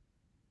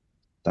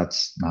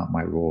that's not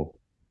my role.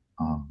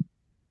 Um,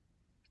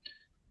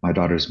 my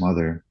daughter's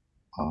mother,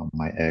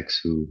 my ex,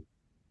 who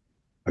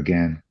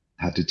again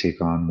had to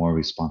take on more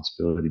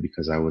responsibility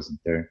because I wasn't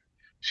there.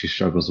 She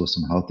struggles with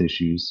some health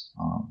issues.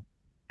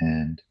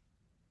 And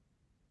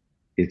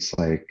it's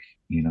like,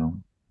 you know,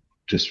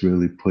 just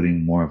really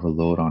putting more of a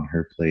load on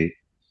her plate.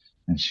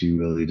 And she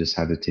really just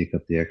had to take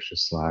up the extra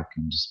slack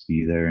and just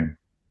be there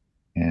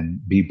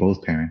and be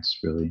both parents,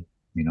 really,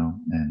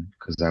 and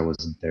because I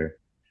wasn't there.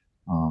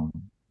 Um,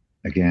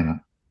 Again,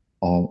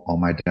 all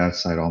my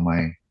dad's side, all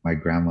my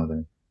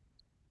grandmother,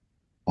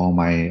 all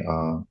my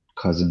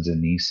cousins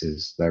and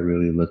nieces that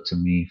really look to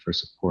me for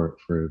support,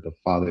 for the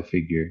father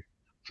figure,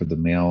 for the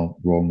male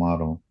role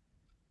model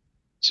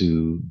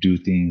to do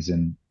things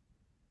and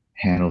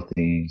handle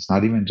things,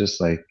 not even just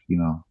like,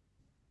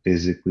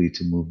 physically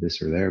to move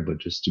this or there, but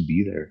just to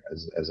be there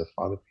as a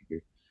father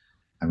figure.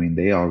 I mean,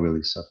 they all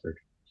really suffered.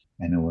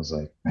 And it was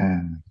like,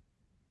 man,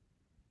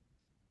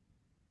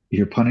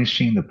 you're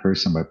punishing the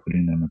person by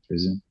putting them in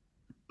prison,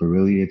 but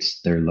really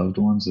it's their loved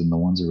ones and the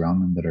ones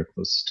around them that are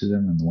closest to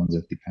them and the ones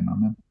that depend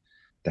on them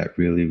that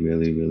really,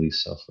 really, really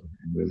suffer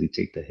and really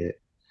take the hit.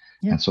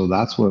 Yeah. And so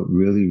that's what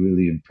really,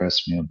 really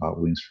impressed me about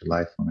Wings for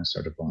Life when I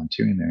started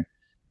volunteering there,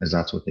 is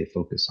that's what they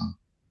focus on.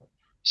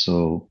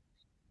 So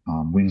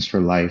Wings for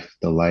Life,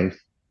 the life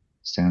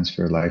stands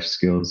for life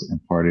skills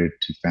imparted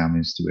to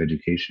families through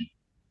education.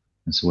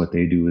 And so what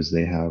they do is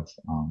they have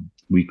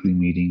weekly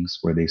meetings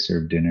where they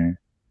serve dinner,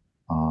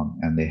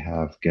 and they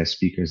have guest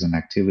speakers and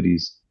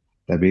activities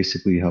that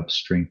basically help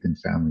strengthen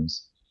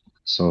families.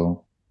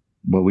 So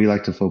what we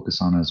like to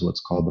focus on is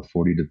what's called the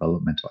 40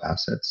 developmental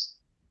assets.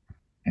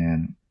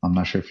 And I'm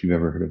not sure if you've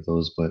ever heard of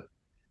those, but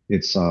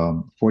it's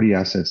 40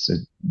 assets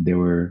that they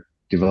were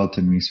developed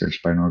and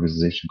researched by an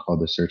organization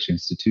called the Search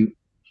Institute.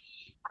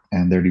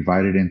 And they're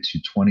divided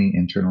into 20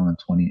 internal and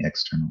 20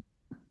 external.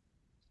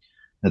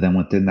 And then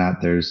within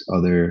that, there's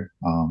other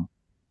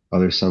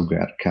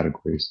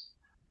subcategories,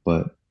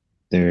 but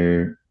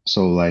they're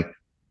so like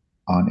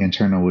on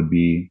internal would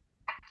be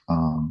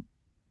um,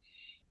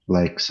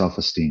 like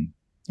self-esteem.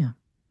 Yeah.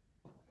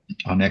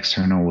 On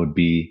external would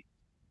be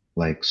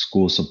like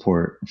school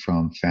support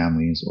from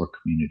families or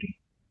community.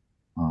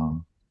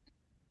 Um,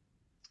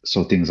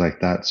 so things like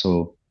that.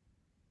 So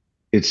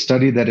it's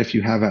studied that if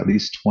you have at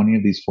least 20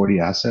 of these 40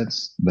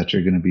 assets, that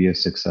you're going to be a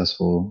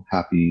successful,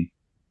 happy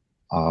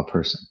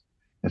person.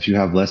 If you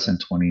have less than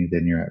 20,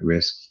 then you're at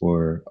risk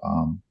for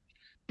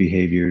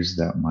behaviors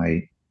that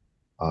might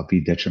be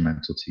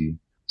detrimental to you.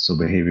 So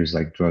behaviors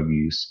like drug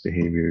use,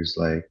 behaviors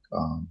like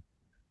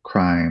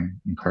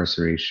crime,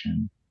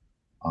 incarceration,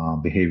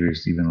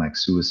 behaviors even like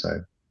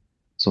suicide.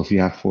 So if you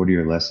have 40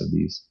 or less of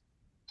these,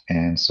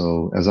 and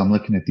so as I'm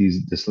looking at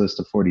this list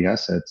of 40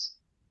 assets,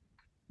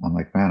 I'm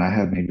like, man, I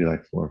had maybe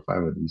like 4 or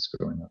 5 of these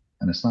growing up,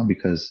 and it's not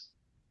because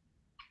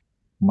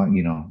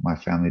my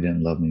family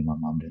didn't love me, my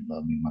mom didn't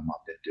love me, my mom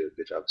didn't do a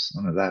good job. It's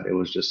none of that. It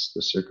was just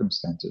the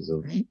circumstances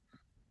Right.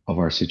 of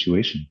our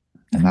situation,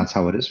 and Right. that's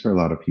how it is for a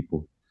lot of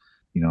people.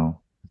 You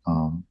know,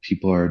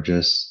 people are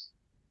just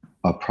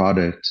a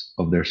product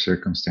of their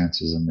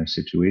circumstances and their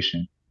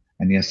situation.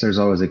 And yes, there's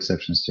always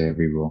exceptions to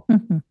every rule,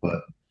 Hmm.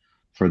 but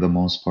for the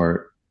most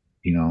part,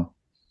 you know,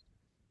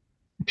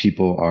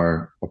 people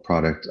are a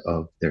product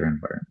of their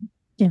environment.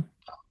 Yeah.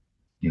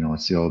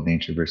 It's the old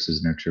nature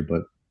versus nurture,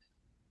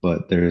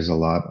 but there is a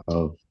lot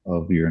of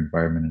your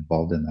environment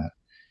involved in that.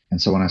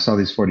 And so when I saw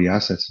these 40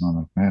 assets, and I'm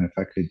like, man, if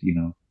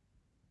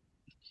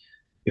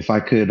I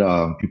could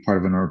be part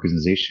of an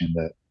organization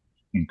that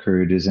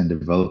encourages and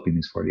developing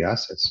these 40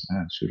 assets,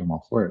 man, shoot, I'm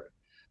all for it.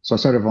 So I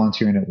started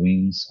volunteering at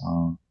Wings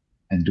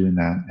and doing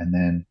that. And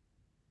then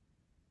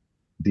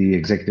the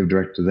executive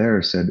director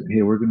there said,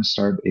 hey, we're going to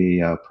start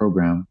a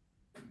program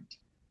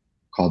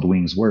called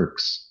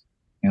WingsWorks.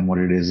 And what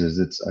it is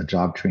it's a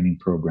job training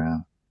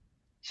program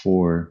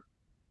for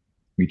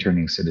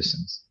returning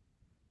citizens.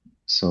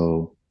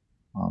 So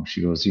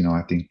she goes, you know,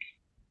 I think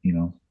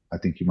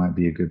you might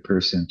be a good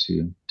person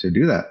to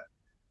do that.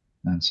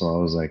 And so I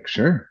was like,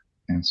 sure.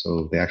 And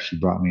so they actually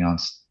brought me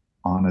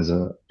on as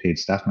a paid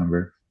staff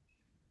member.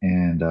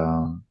 And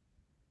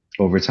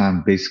over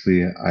time,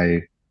 basically,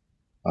 I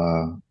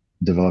uh,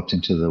 developed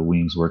into the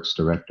WingsWorks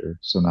director.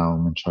 So now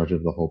I'm in charge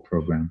of the whole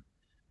program.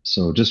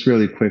 So just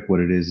really quick, what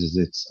it is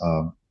it's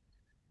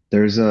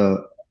there's a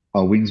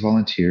Wings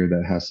volunteer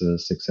that has a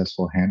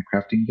successful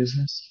handcrafting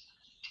business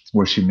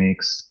where she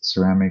makes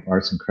ceramic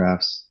arts and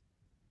crafts.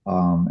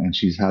 And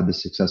she's had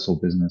this successful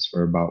business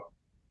for about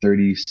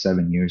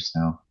 37 years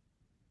now.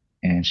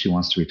 And she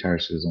wants to retire.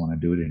 She doesn't want to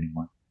do it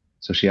anymore.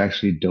 So she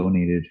actually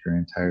donated her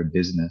entire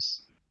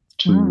business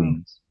to Wow.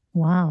 Wings.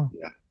 Wow.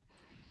 Yeah.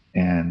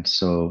 And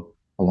so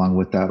along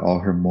with that, all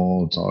her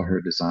molds, all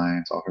her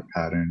designs, all her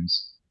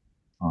patterns,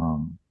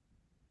 um,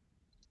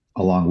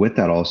 along with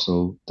that,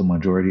 also the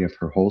majority of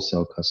her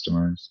wholesale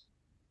customers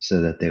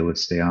said that they would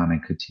stay on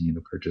and continue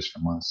to purchase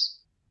from us.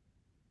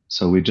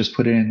 So we just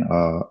put in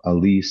a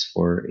lease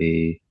for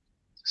a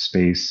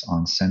space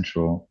on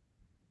Central.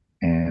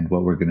 And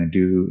what we're going to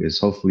do is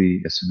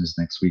hopefully as soon as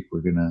next week,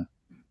 we're going to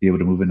be able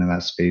to move into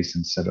that space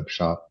and set up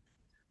shop.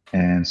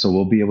 And so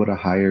we'll be able to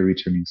hire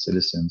returning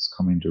citizens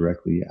coming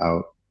directly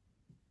out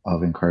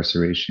of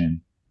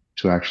incarceration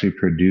to actually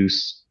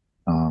produce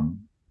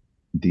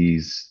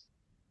these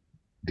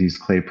these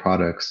clay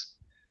products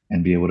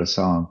and be able to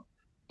sell them.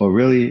 But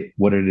really,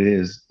 what it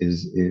is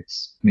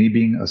it's me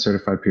being a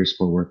certified peer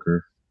support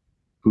worker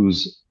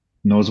who's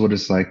knows what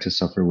it's like to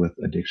suffer with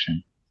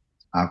addiction,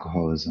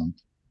 alcoholism,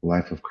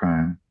 life of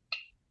crime,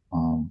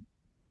 um,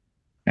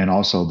 and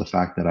also the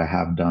fact that I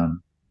have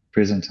done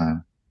prison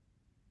time.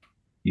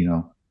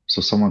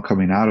 So someone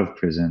coming out of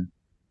prison,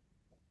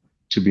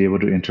 to be able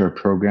to enter a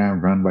program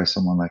run by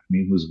someone like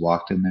me who's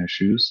walked in their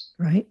shoes,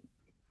 Right.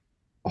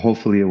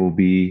 hopefully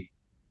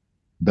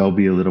they'll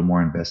be a little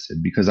more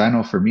invested. Because I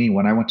know for me,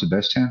 when I went to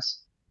Best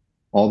Chance,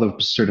 all the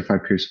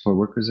certified peer support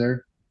workers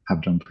there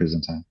have done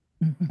prison time.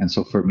 Mm-hmm. And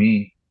so for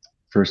me,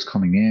 first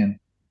coming in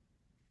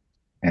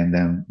and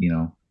then,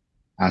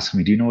 asking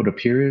me, do you know what a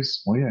peer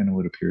is? Oh yeah, I know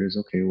what a peer is.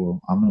 Okay,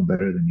 well, I'm no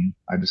better than you.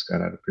 I just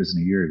got out of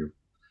prison a year ago.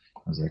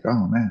 I was like,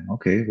 oh man,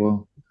 okay,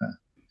 well,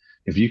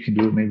 if you can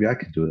do it, maybe I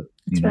can do it.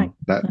 That's right.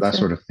 That That's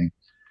sort right. of thing.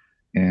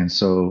 And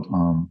so,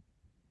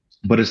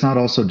 but it's not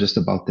also just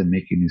about them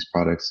making these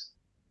products.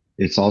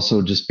 It's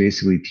also just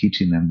basically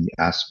teaching them the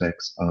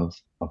aspects of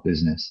a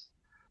business.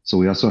 So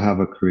we also have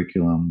a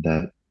curriculum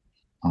that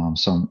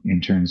some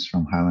interns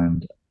from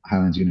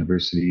Highlands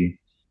University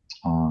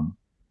um,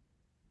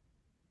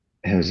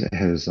 and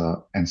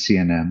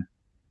CNM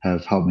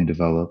have helped me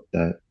develop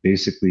that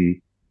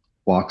basically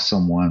walks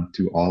someone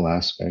through all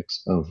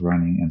aspects of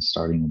running and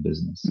starting a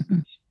business.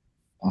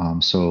 Mm-hmm.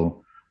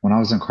 So when I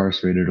was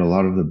incarcerated, a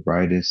lot of the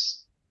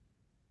brightest,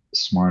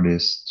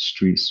 smartest,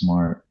 street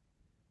smart,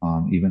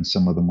 even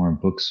some of the more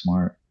book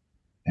smart,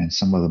 and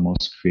some of the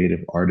most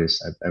creative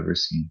artists I've ever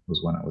seen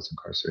was when I was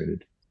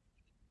incarcerated.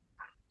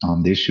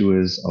 The issue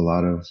is a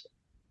lot of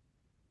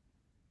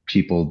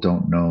people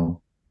don't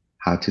know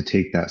how to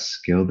take that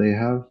skill they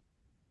have,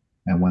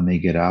 and when they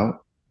get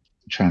out,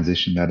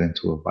 transition that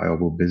into a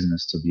viable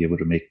business to be able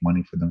to make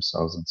money for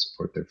themselves and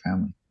support their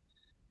family.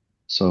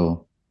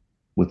 So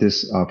with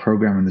this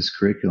program and this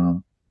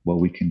curriculum, what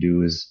we can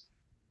do is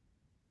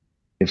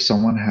if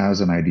someone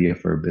has an idea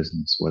for a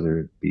business, whether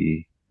it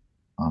be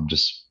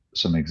just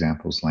some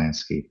examples,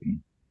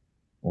 landscaping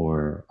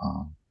or,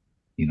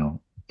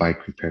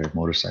 bike repair,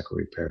 motorcycle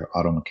repair,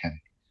 auto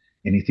mechanic,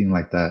 anything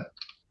like that.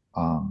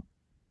 Um,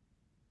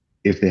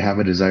 if they have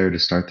a desire to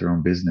start their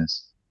own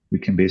business, we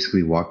can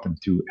basically walk them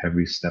through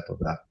every step of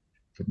that,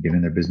 from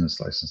getting their business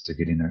license to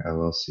getting their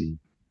LLC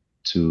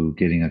to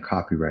getting a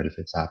copyright if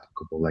it's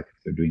applicable, like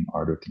if they're doing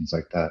art or things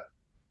like that,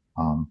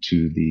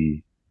 to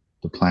the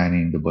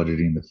planning, the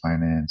budgeting, the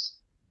finance,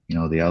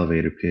 the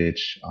elevator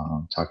pitch,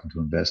 talking to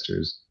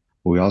investors.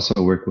 But we also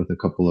work with a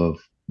couple of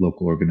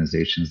local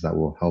organizations that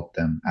will help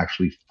them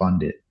actually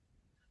fund it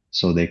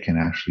so they can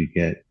actually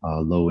get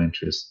a low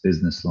interest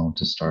business loan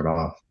to start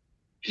off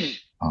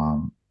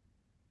um,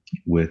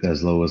 with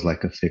as low as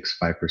like a fixed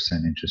 5%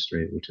 interest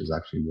rate, which is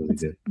actually really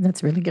good.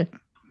 That's really good.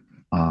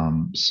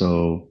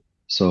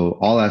 So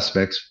all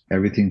aspects,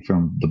 everything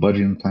from the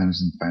budgeting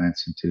plans and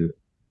financing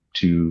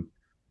to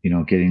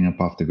getting up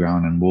off the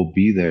ground, and we'll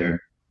be there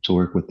to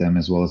work with them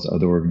as well as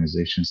other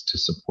organizations to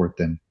support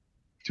them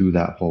through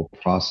that whole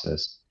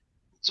process.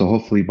 So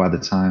hopefully by the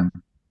time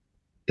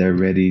they're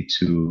ready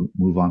to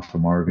move on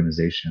from our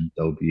organization,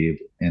 they'll be able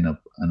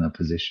in a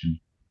position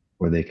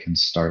where they can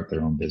start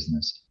their own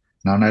business.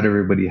 Now, not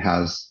everybody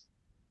has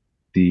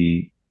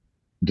the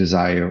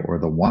desire or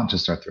the want to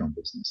start their own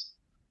business.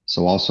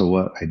 So also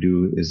what I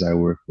do is I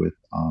work with,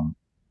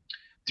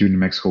 through New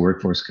Mexico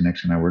Workforce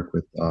Connection, I work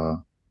with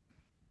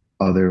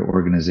other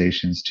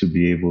organizations to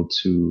be able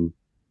to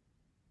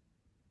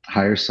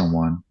hire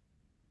someone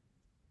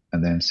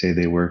and then say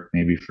they work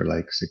maybe for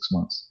like 6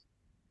 months.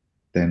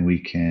 Then we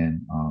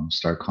can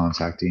start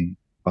contacting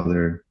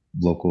other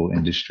local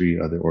industry,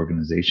 other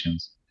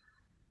organizations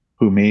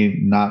who may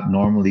not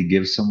normally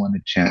give someone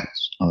a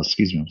chance. Oh,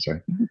 excuse me, I'm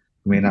sorry. Mm-hmm.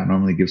 Who may not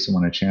normally give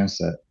someone a chance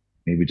that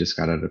maybe just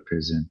got out of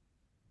prison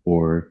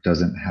or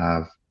doesn't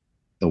have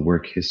the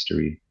work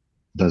history,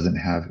 doesn't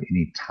have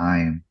any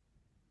time,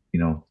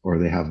 or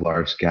they have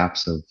large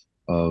gaps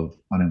of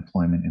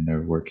unemployment in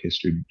their work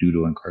history due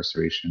to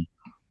incarceration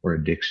or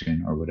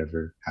addiction or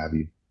whatever have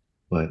you.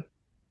 But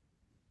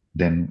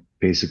then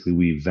basically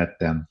we vet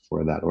them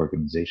for that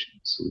organization.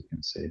 So we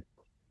can say,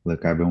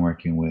 look, I've been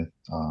working with,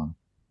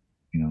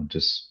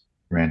 just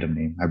random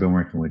name. I've been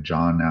working with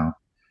John now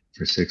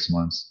for 6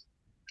 months.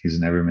 He's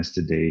never missed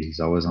a day. He's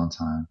always on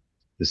time.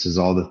 This is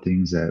all the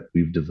things that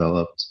we've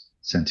developed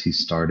since he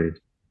started.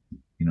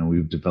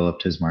 We've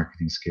developed his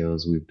marketing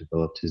skills. We've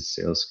developed his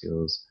sales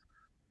skills,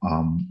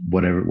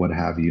 whatever, what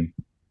have you.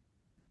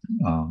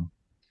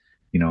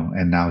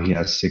 And now he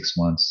has 6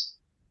 months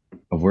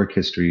of work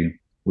history.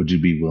 Would you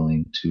be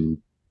willing to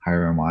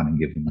hire him on and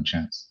give him a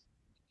chance?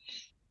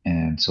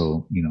 And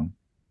so,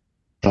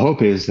 the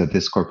hope is that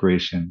this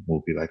corporation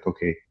will be like,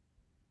 okay,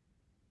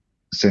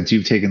 since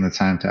you've taken the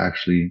time to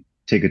actually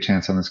take a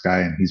chance on this guy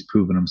and he's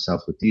proven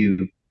himself with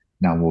you,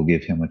 now we'll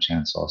give him a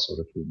chance also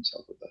to prove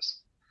himself with us.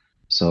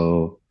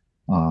 So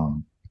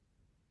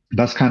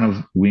that's kind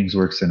of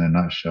WingsWorks in a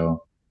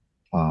nutshell.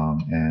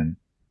 And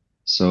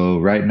so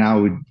right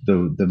now,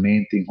 the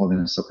main thing holding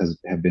us up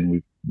have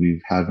been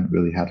we haven't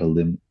really had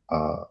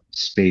a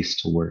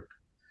space to work.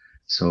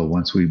 So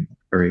once we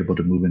are able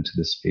to move into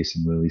this space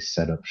and really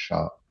set up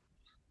shop,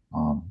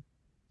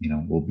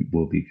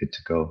 we'll be good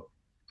to go.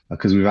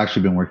 Because we've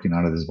actually been working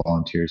out of this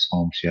volunteer's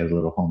home. She has a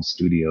little home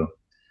studio,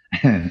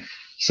 and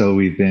so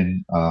we've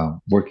been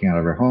working out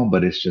of her home.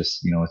 But it's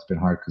just it's been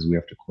hard because we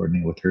have to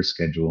coordinate with her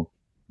schedule.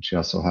 She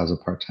also has a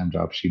part-time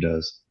job she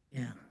does.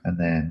 Yeah. And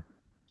then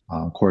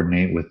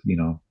coordinate with,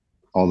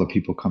 all the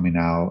people coming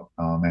out,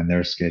 and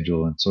their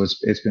schedule. And so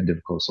it's been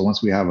difficult. So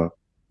once we have a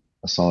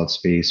solid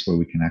space where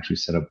we can actually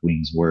set up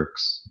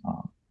WingsWorks,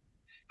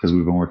 because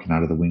we've been working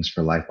out of the Wings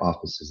for Life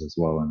offices as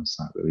well, and it's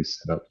not really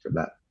set up for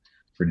that,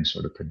 for any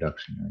sort of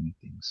production or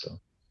anything. So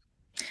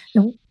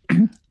No,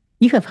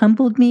 you have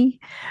humbled me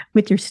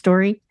with your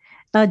story,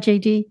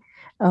 JD.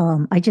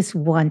 I just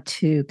want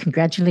to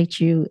congratulate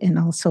you and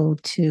also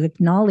to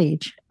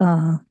acknowledge,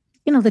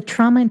 the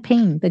trauma and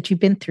pain that you've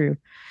been through.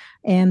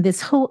 And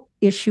this whole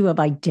issue of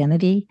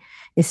identity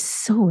is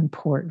so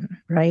important,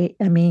 right?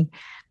 I mean,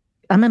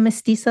 I'm a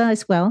mestiza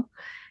as well.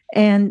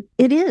 And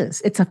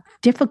it's a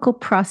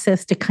difficult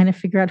process to kind of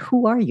figure out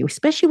who are you,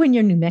 especially when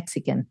you're New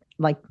Mexican,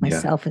 like yeah,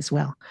 myself as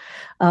well,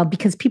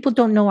 because people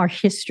don't know our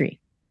history.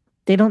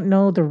 They don't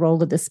know the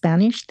role of the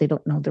Spanish. They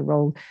don't know the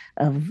role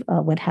of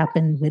what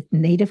happened with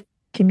Native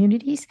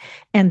communities,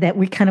 and that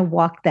we kind of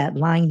walk that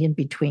line in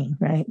between,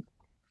 right?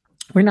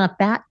 We're not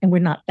that and we're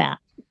not that,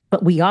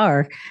 but we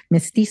are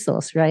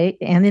mestizos, right?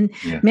 And in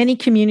yeah, many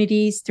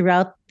communities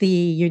throughout the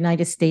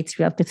United States,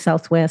 throughout the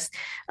Southwest,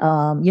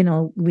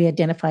 we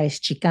identify as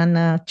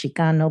Chicana,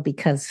 Chicano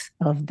because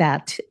of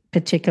that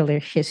particular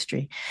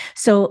history.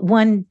 So,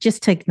 one,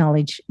 just to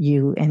acknowledge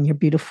you and your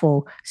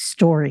beautiful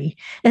story,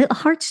 a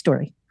heart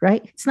story,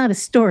 right? It's not a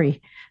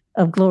story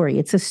of glory,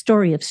 it's a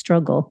story of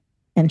struggle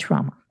and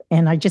trauma.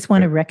 And I just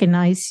want to right,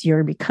 recognize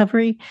your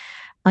recovery,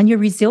 on your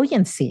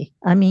resiliency.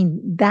 I mean,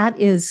 that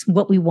is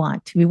what we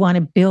want. We want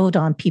to build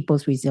on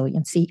people's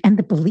resiliency and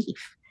the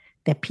belief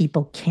that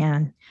people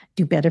can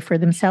do better for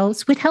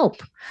themselves with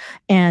help.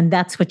 And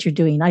that's what you're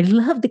doing. I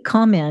love the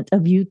comment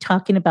of you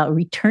talking about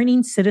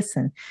returning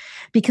citizen,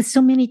 because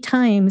so many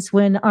times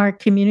when our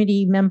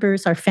community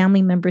members, our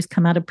family members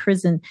come out of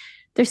prison,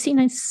 they're seen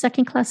as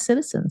second class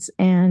citizens.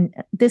 And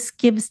this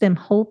gives them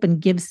hope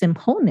and gives them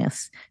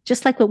wholeness,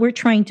 just like what we're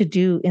trying to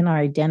do in our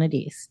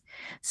identities.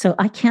 So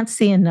I can't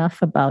say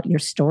enough about your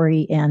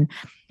story. And,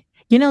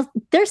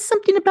 there's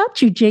something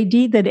about you,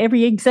 JD, that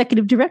every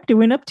executive director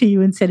went up to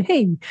you and said,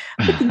 hey,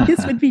 I think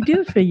this would be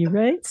good for you,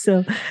 right?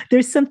 So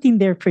there's something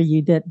there for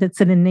you that's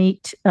an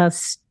innate,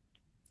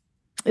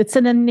 it's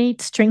an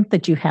innate strength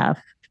that you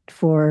have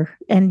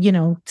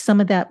and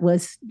some of that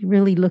was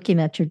really looking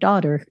at your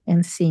daughter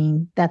and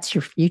seeing that's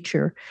your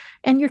future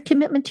and your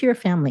commitment to your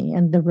family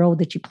and the role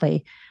that you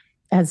play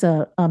as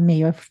a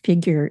male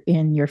figure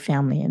in your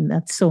family. And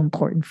that's so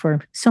important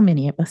for so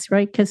many of us,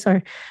 right? Because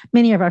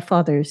many of our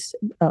fathers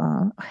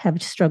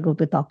have struggled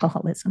with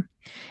alcoholism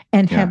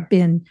and yeah. have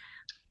been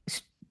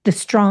the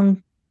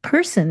strong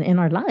person in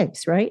our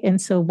lives, right?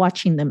 And so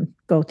watching them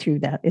go through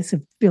that is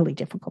a really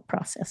difficult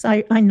process.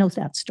 I know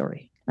that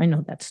story. I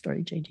know that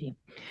story, JD.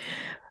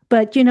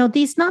 But,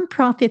 these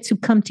nonprofits who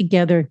come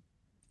together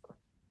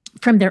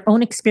from their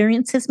own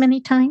experiences many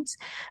times,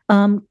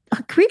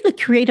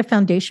 create a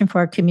foundation for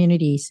our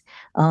communities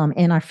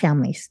and our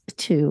families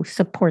to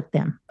support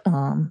them,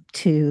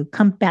 to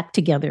come back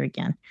together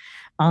again.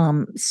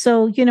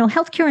 So,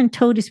 HealthCare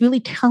UnTold is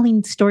really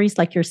telling stories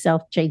like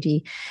yourself,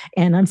 JD.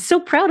 And I'm so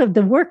proud of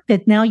the work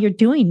that now you're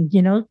doing,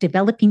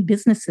 developing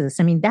businesses.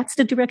 I mean, that's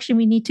the direction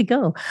we need to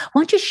go.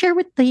 Why don't you share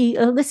with the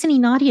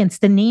listening audience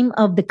the name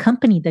of the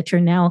company that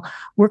you're now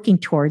working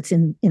towards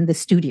in the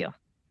studio?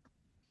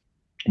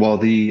 Well,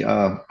 the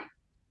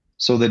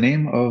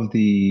name of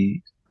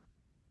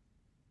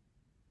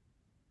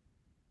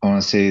I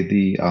want to say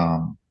the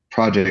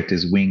project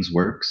is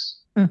WingsWorks.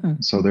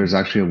 Mm-hmm. So there's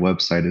actually a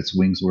website. It's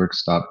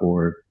wingsworks.org,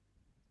 where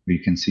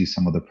you can see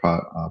some of the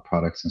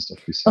products and stuff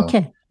we sell.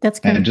 Okay, that's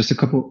And great. just a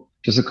couple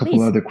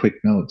Please. other quick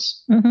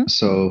notes. Mm-hmm.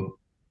 So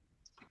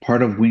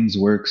part of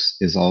WingsWorks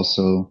is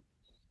also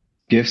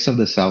Gifts of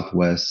the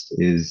Southwest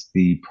is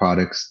the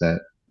products that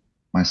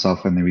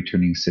myself and the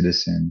returning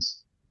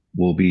citizens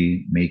will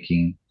be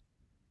making,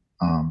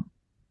 um,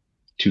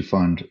 to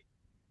fund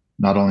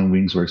not only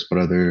WingsWorks but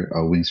other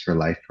Wings for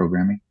Life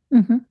programming.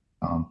 Mm-hmm.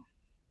 Um,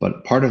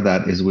 but part of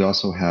that is we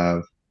also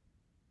have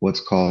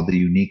what's called the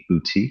Unique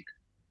Boutique,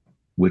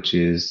 which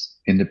is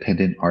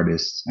independent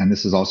artists, and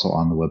this is also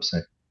on the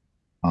website.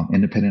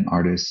 Independent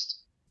artists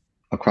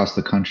across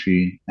the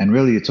country, and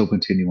really it's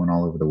open to anyone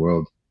all over the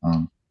world.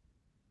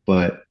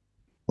 But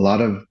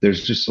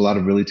there's just a lot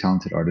of really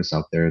talented artists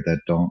out there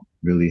that don't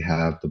really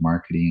have the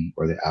marketing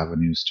or the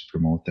avenues to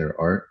promote their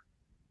art.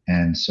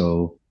 And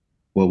so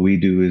what we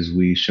do is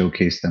we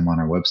showcase them on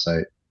our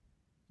website,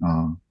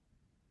 um,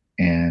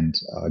 and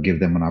give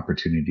them an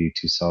opportunity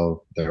to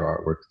sell their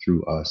artwork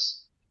through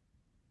us.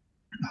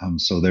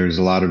 So there's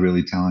a lot of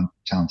really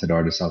talented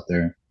artists out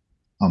there.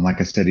 Like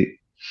I said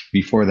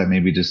before, that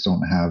maybe just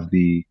don't have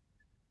the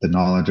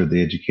knowledge or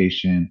the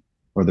education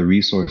or the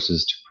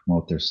resources to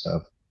promote their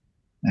stuff.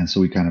 And so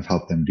we kind of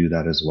help them do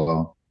that as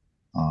well.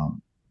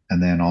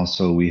 And then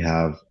also we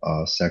have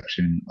a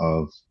section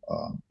of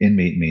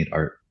inmate made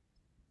art.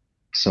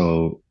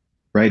 So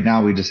right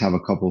now we just have a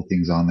couple of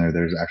things on there.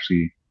 There's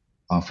actually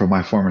from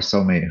my former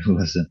cellmate, who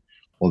was an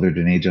older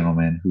Dene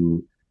gentleman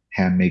who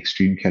hand makes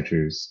stream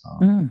catchers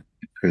in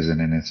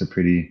prison, and it's a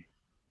pretty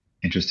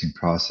interesting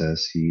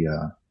process. He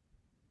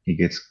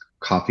gets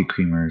coffee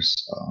creamers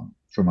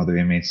from other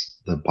inmates,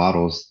 the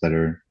bottles that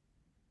are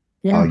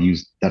Yeah.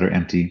 used that are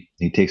empty.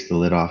 He takes the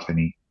lid off and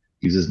he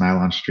uses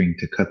nylon string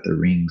to cut the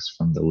rings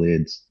from the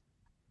lids.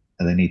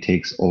 And then he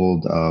takes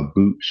old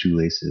boot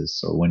shoelaces.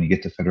 So when you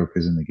get to federal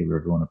prison, they give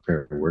everyone a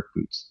pair of work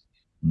boots.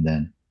 And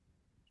then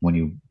when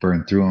you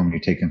burn through them, you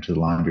take them to the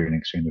laundry and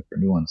exchange them for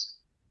new ones.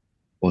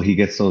 Well, he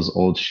gets those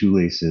old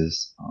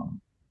shoelaces,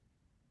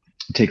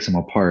 takes them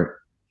apart,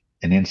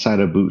 and inside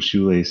a boot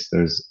shoelace,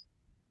 there's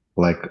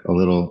like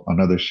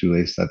another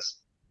shoelace that's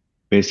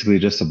basically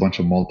just a bunch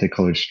of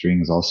multicolored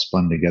strings all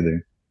spun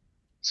together.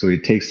 So he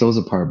takes those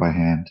apart by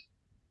hand,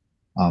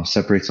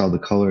 separates all the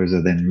colors,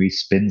 and then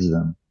respins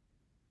them,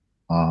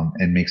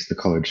 and makes the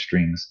colored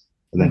strings.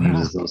 And then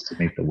uses those to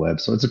make the web.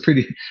 So it's a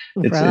pretty,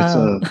 it's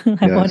a,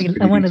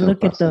 I want to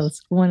look at those.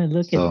 I want to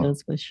look at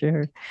those for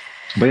sure.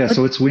 But yeah,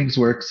 so it's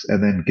WingsWorks,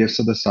 and then Gifts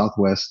of the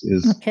Southwest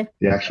is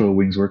the actual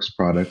WingsWorks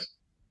product.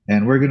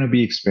 And we're going to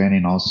be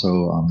expanding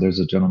also. There's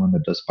a gentleman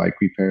that does bike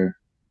repair.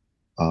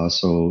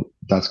 So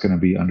that's going to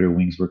be under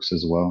WingsWorks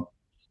as well.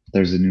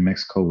 There's a New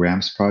Mexico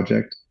Ramps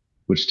project,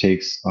 which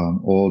takes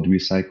old,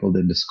 recycled,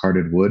 and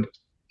discarded wood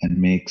and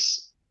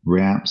makes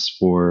ramps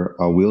for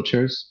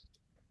wheelchairs.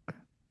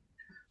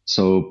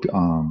 So,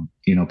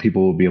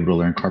 people will be able to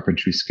learn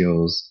carpentry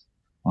skills.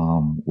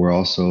 We're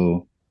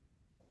also,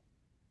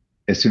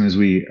 as soon as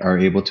we are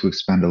able to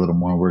expand a little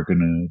more, we're going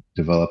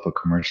to develop a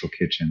commercial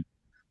kitchen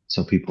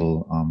so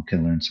people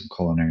can learn some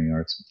culinary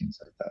arts and things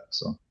like that.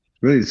 So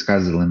really, the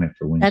sky's the limit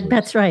for WingsWorks.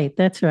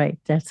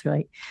 That's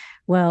right.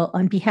 Well,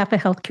 on behalf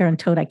of HealthCare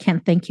UnTold, I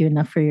can't thank you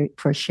enough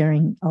for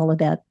sharing all of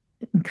that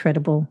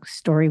incredible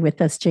story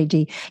with us,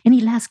 JD. Any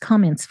last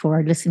comments for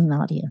our listening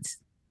audience?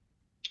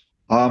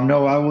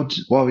 No, I will.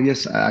 Well,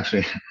 yes,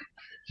 actually,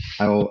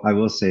 I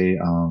will say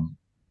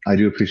I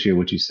do appreciate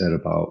what you said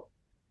about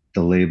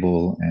the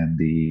label and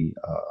the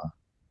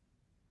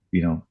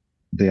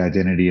the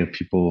identity of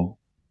people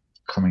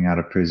coming out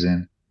of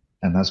prison.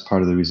 And that's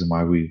part of the reason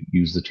why we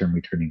use the term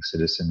returning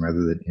citizen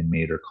rather than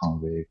inmate or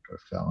convict or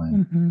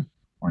felon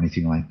or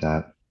anything like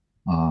that.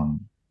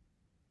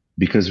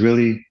 Because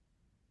really,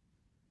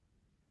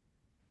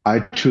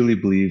 I truly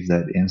believe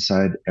that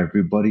inside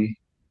everybody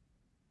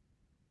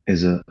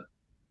is a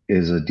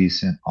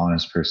decent,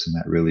 honest person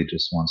that really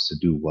just wants to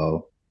do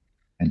well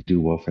and do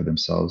well for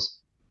themselves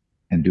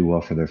and do well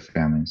for their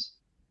families.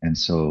 And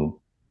so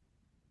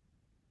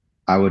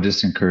I would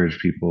just encourage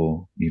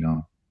people,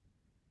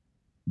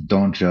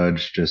 don't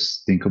judge,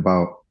 just think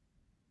about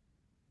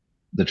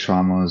the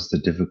traumas, the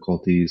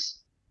difficulties,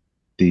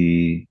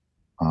 the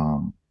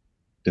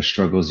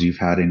struggles you've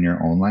had in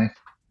your own life,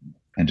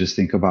 and just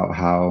think about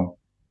how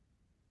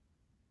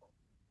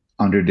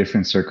under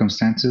different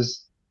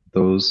circumstances,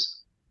 those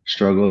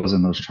struggles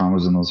and those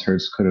traumas and those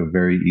hurts could have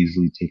very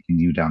easily taken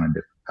you down a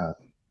different path.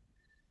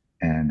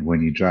 And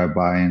when you drive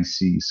by and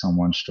see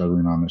someone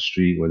struggling on the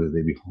street, whether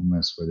they be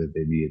homeless, whether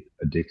they be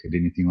addicted,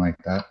 anything like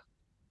that,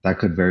 that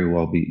could very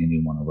well be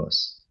any one of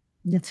us.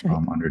 That's right.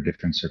 Under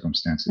different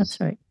circumstances. That's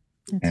right.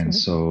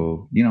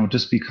 So,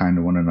 just be kind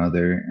to one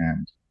another,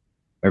 and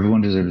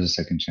everyone deserves a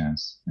second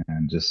chance,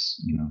 and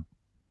just,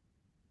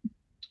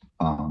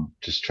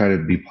 just try to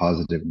be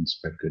positive and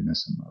spread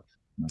goodness and love.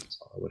 And that's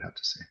all I would have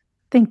to say.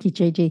 Thank you,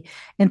 JJ.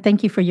 And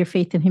thank you for your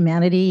faith in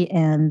humanity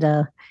and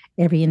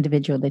every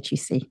individual that you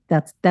see.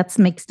 That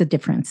makes the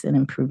difference in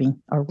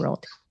improving our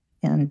world.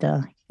 And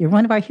you're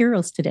one of our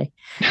heroes today.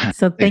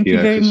 So thank you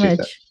very much.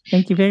 That.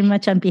 Thank you very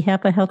much on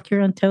behalf of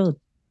HealthCare UnTold.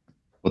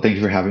 Well, thank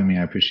you for having me.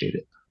 I appreciate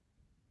it.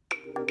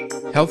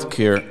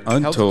 HealthCare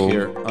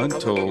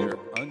UnTold.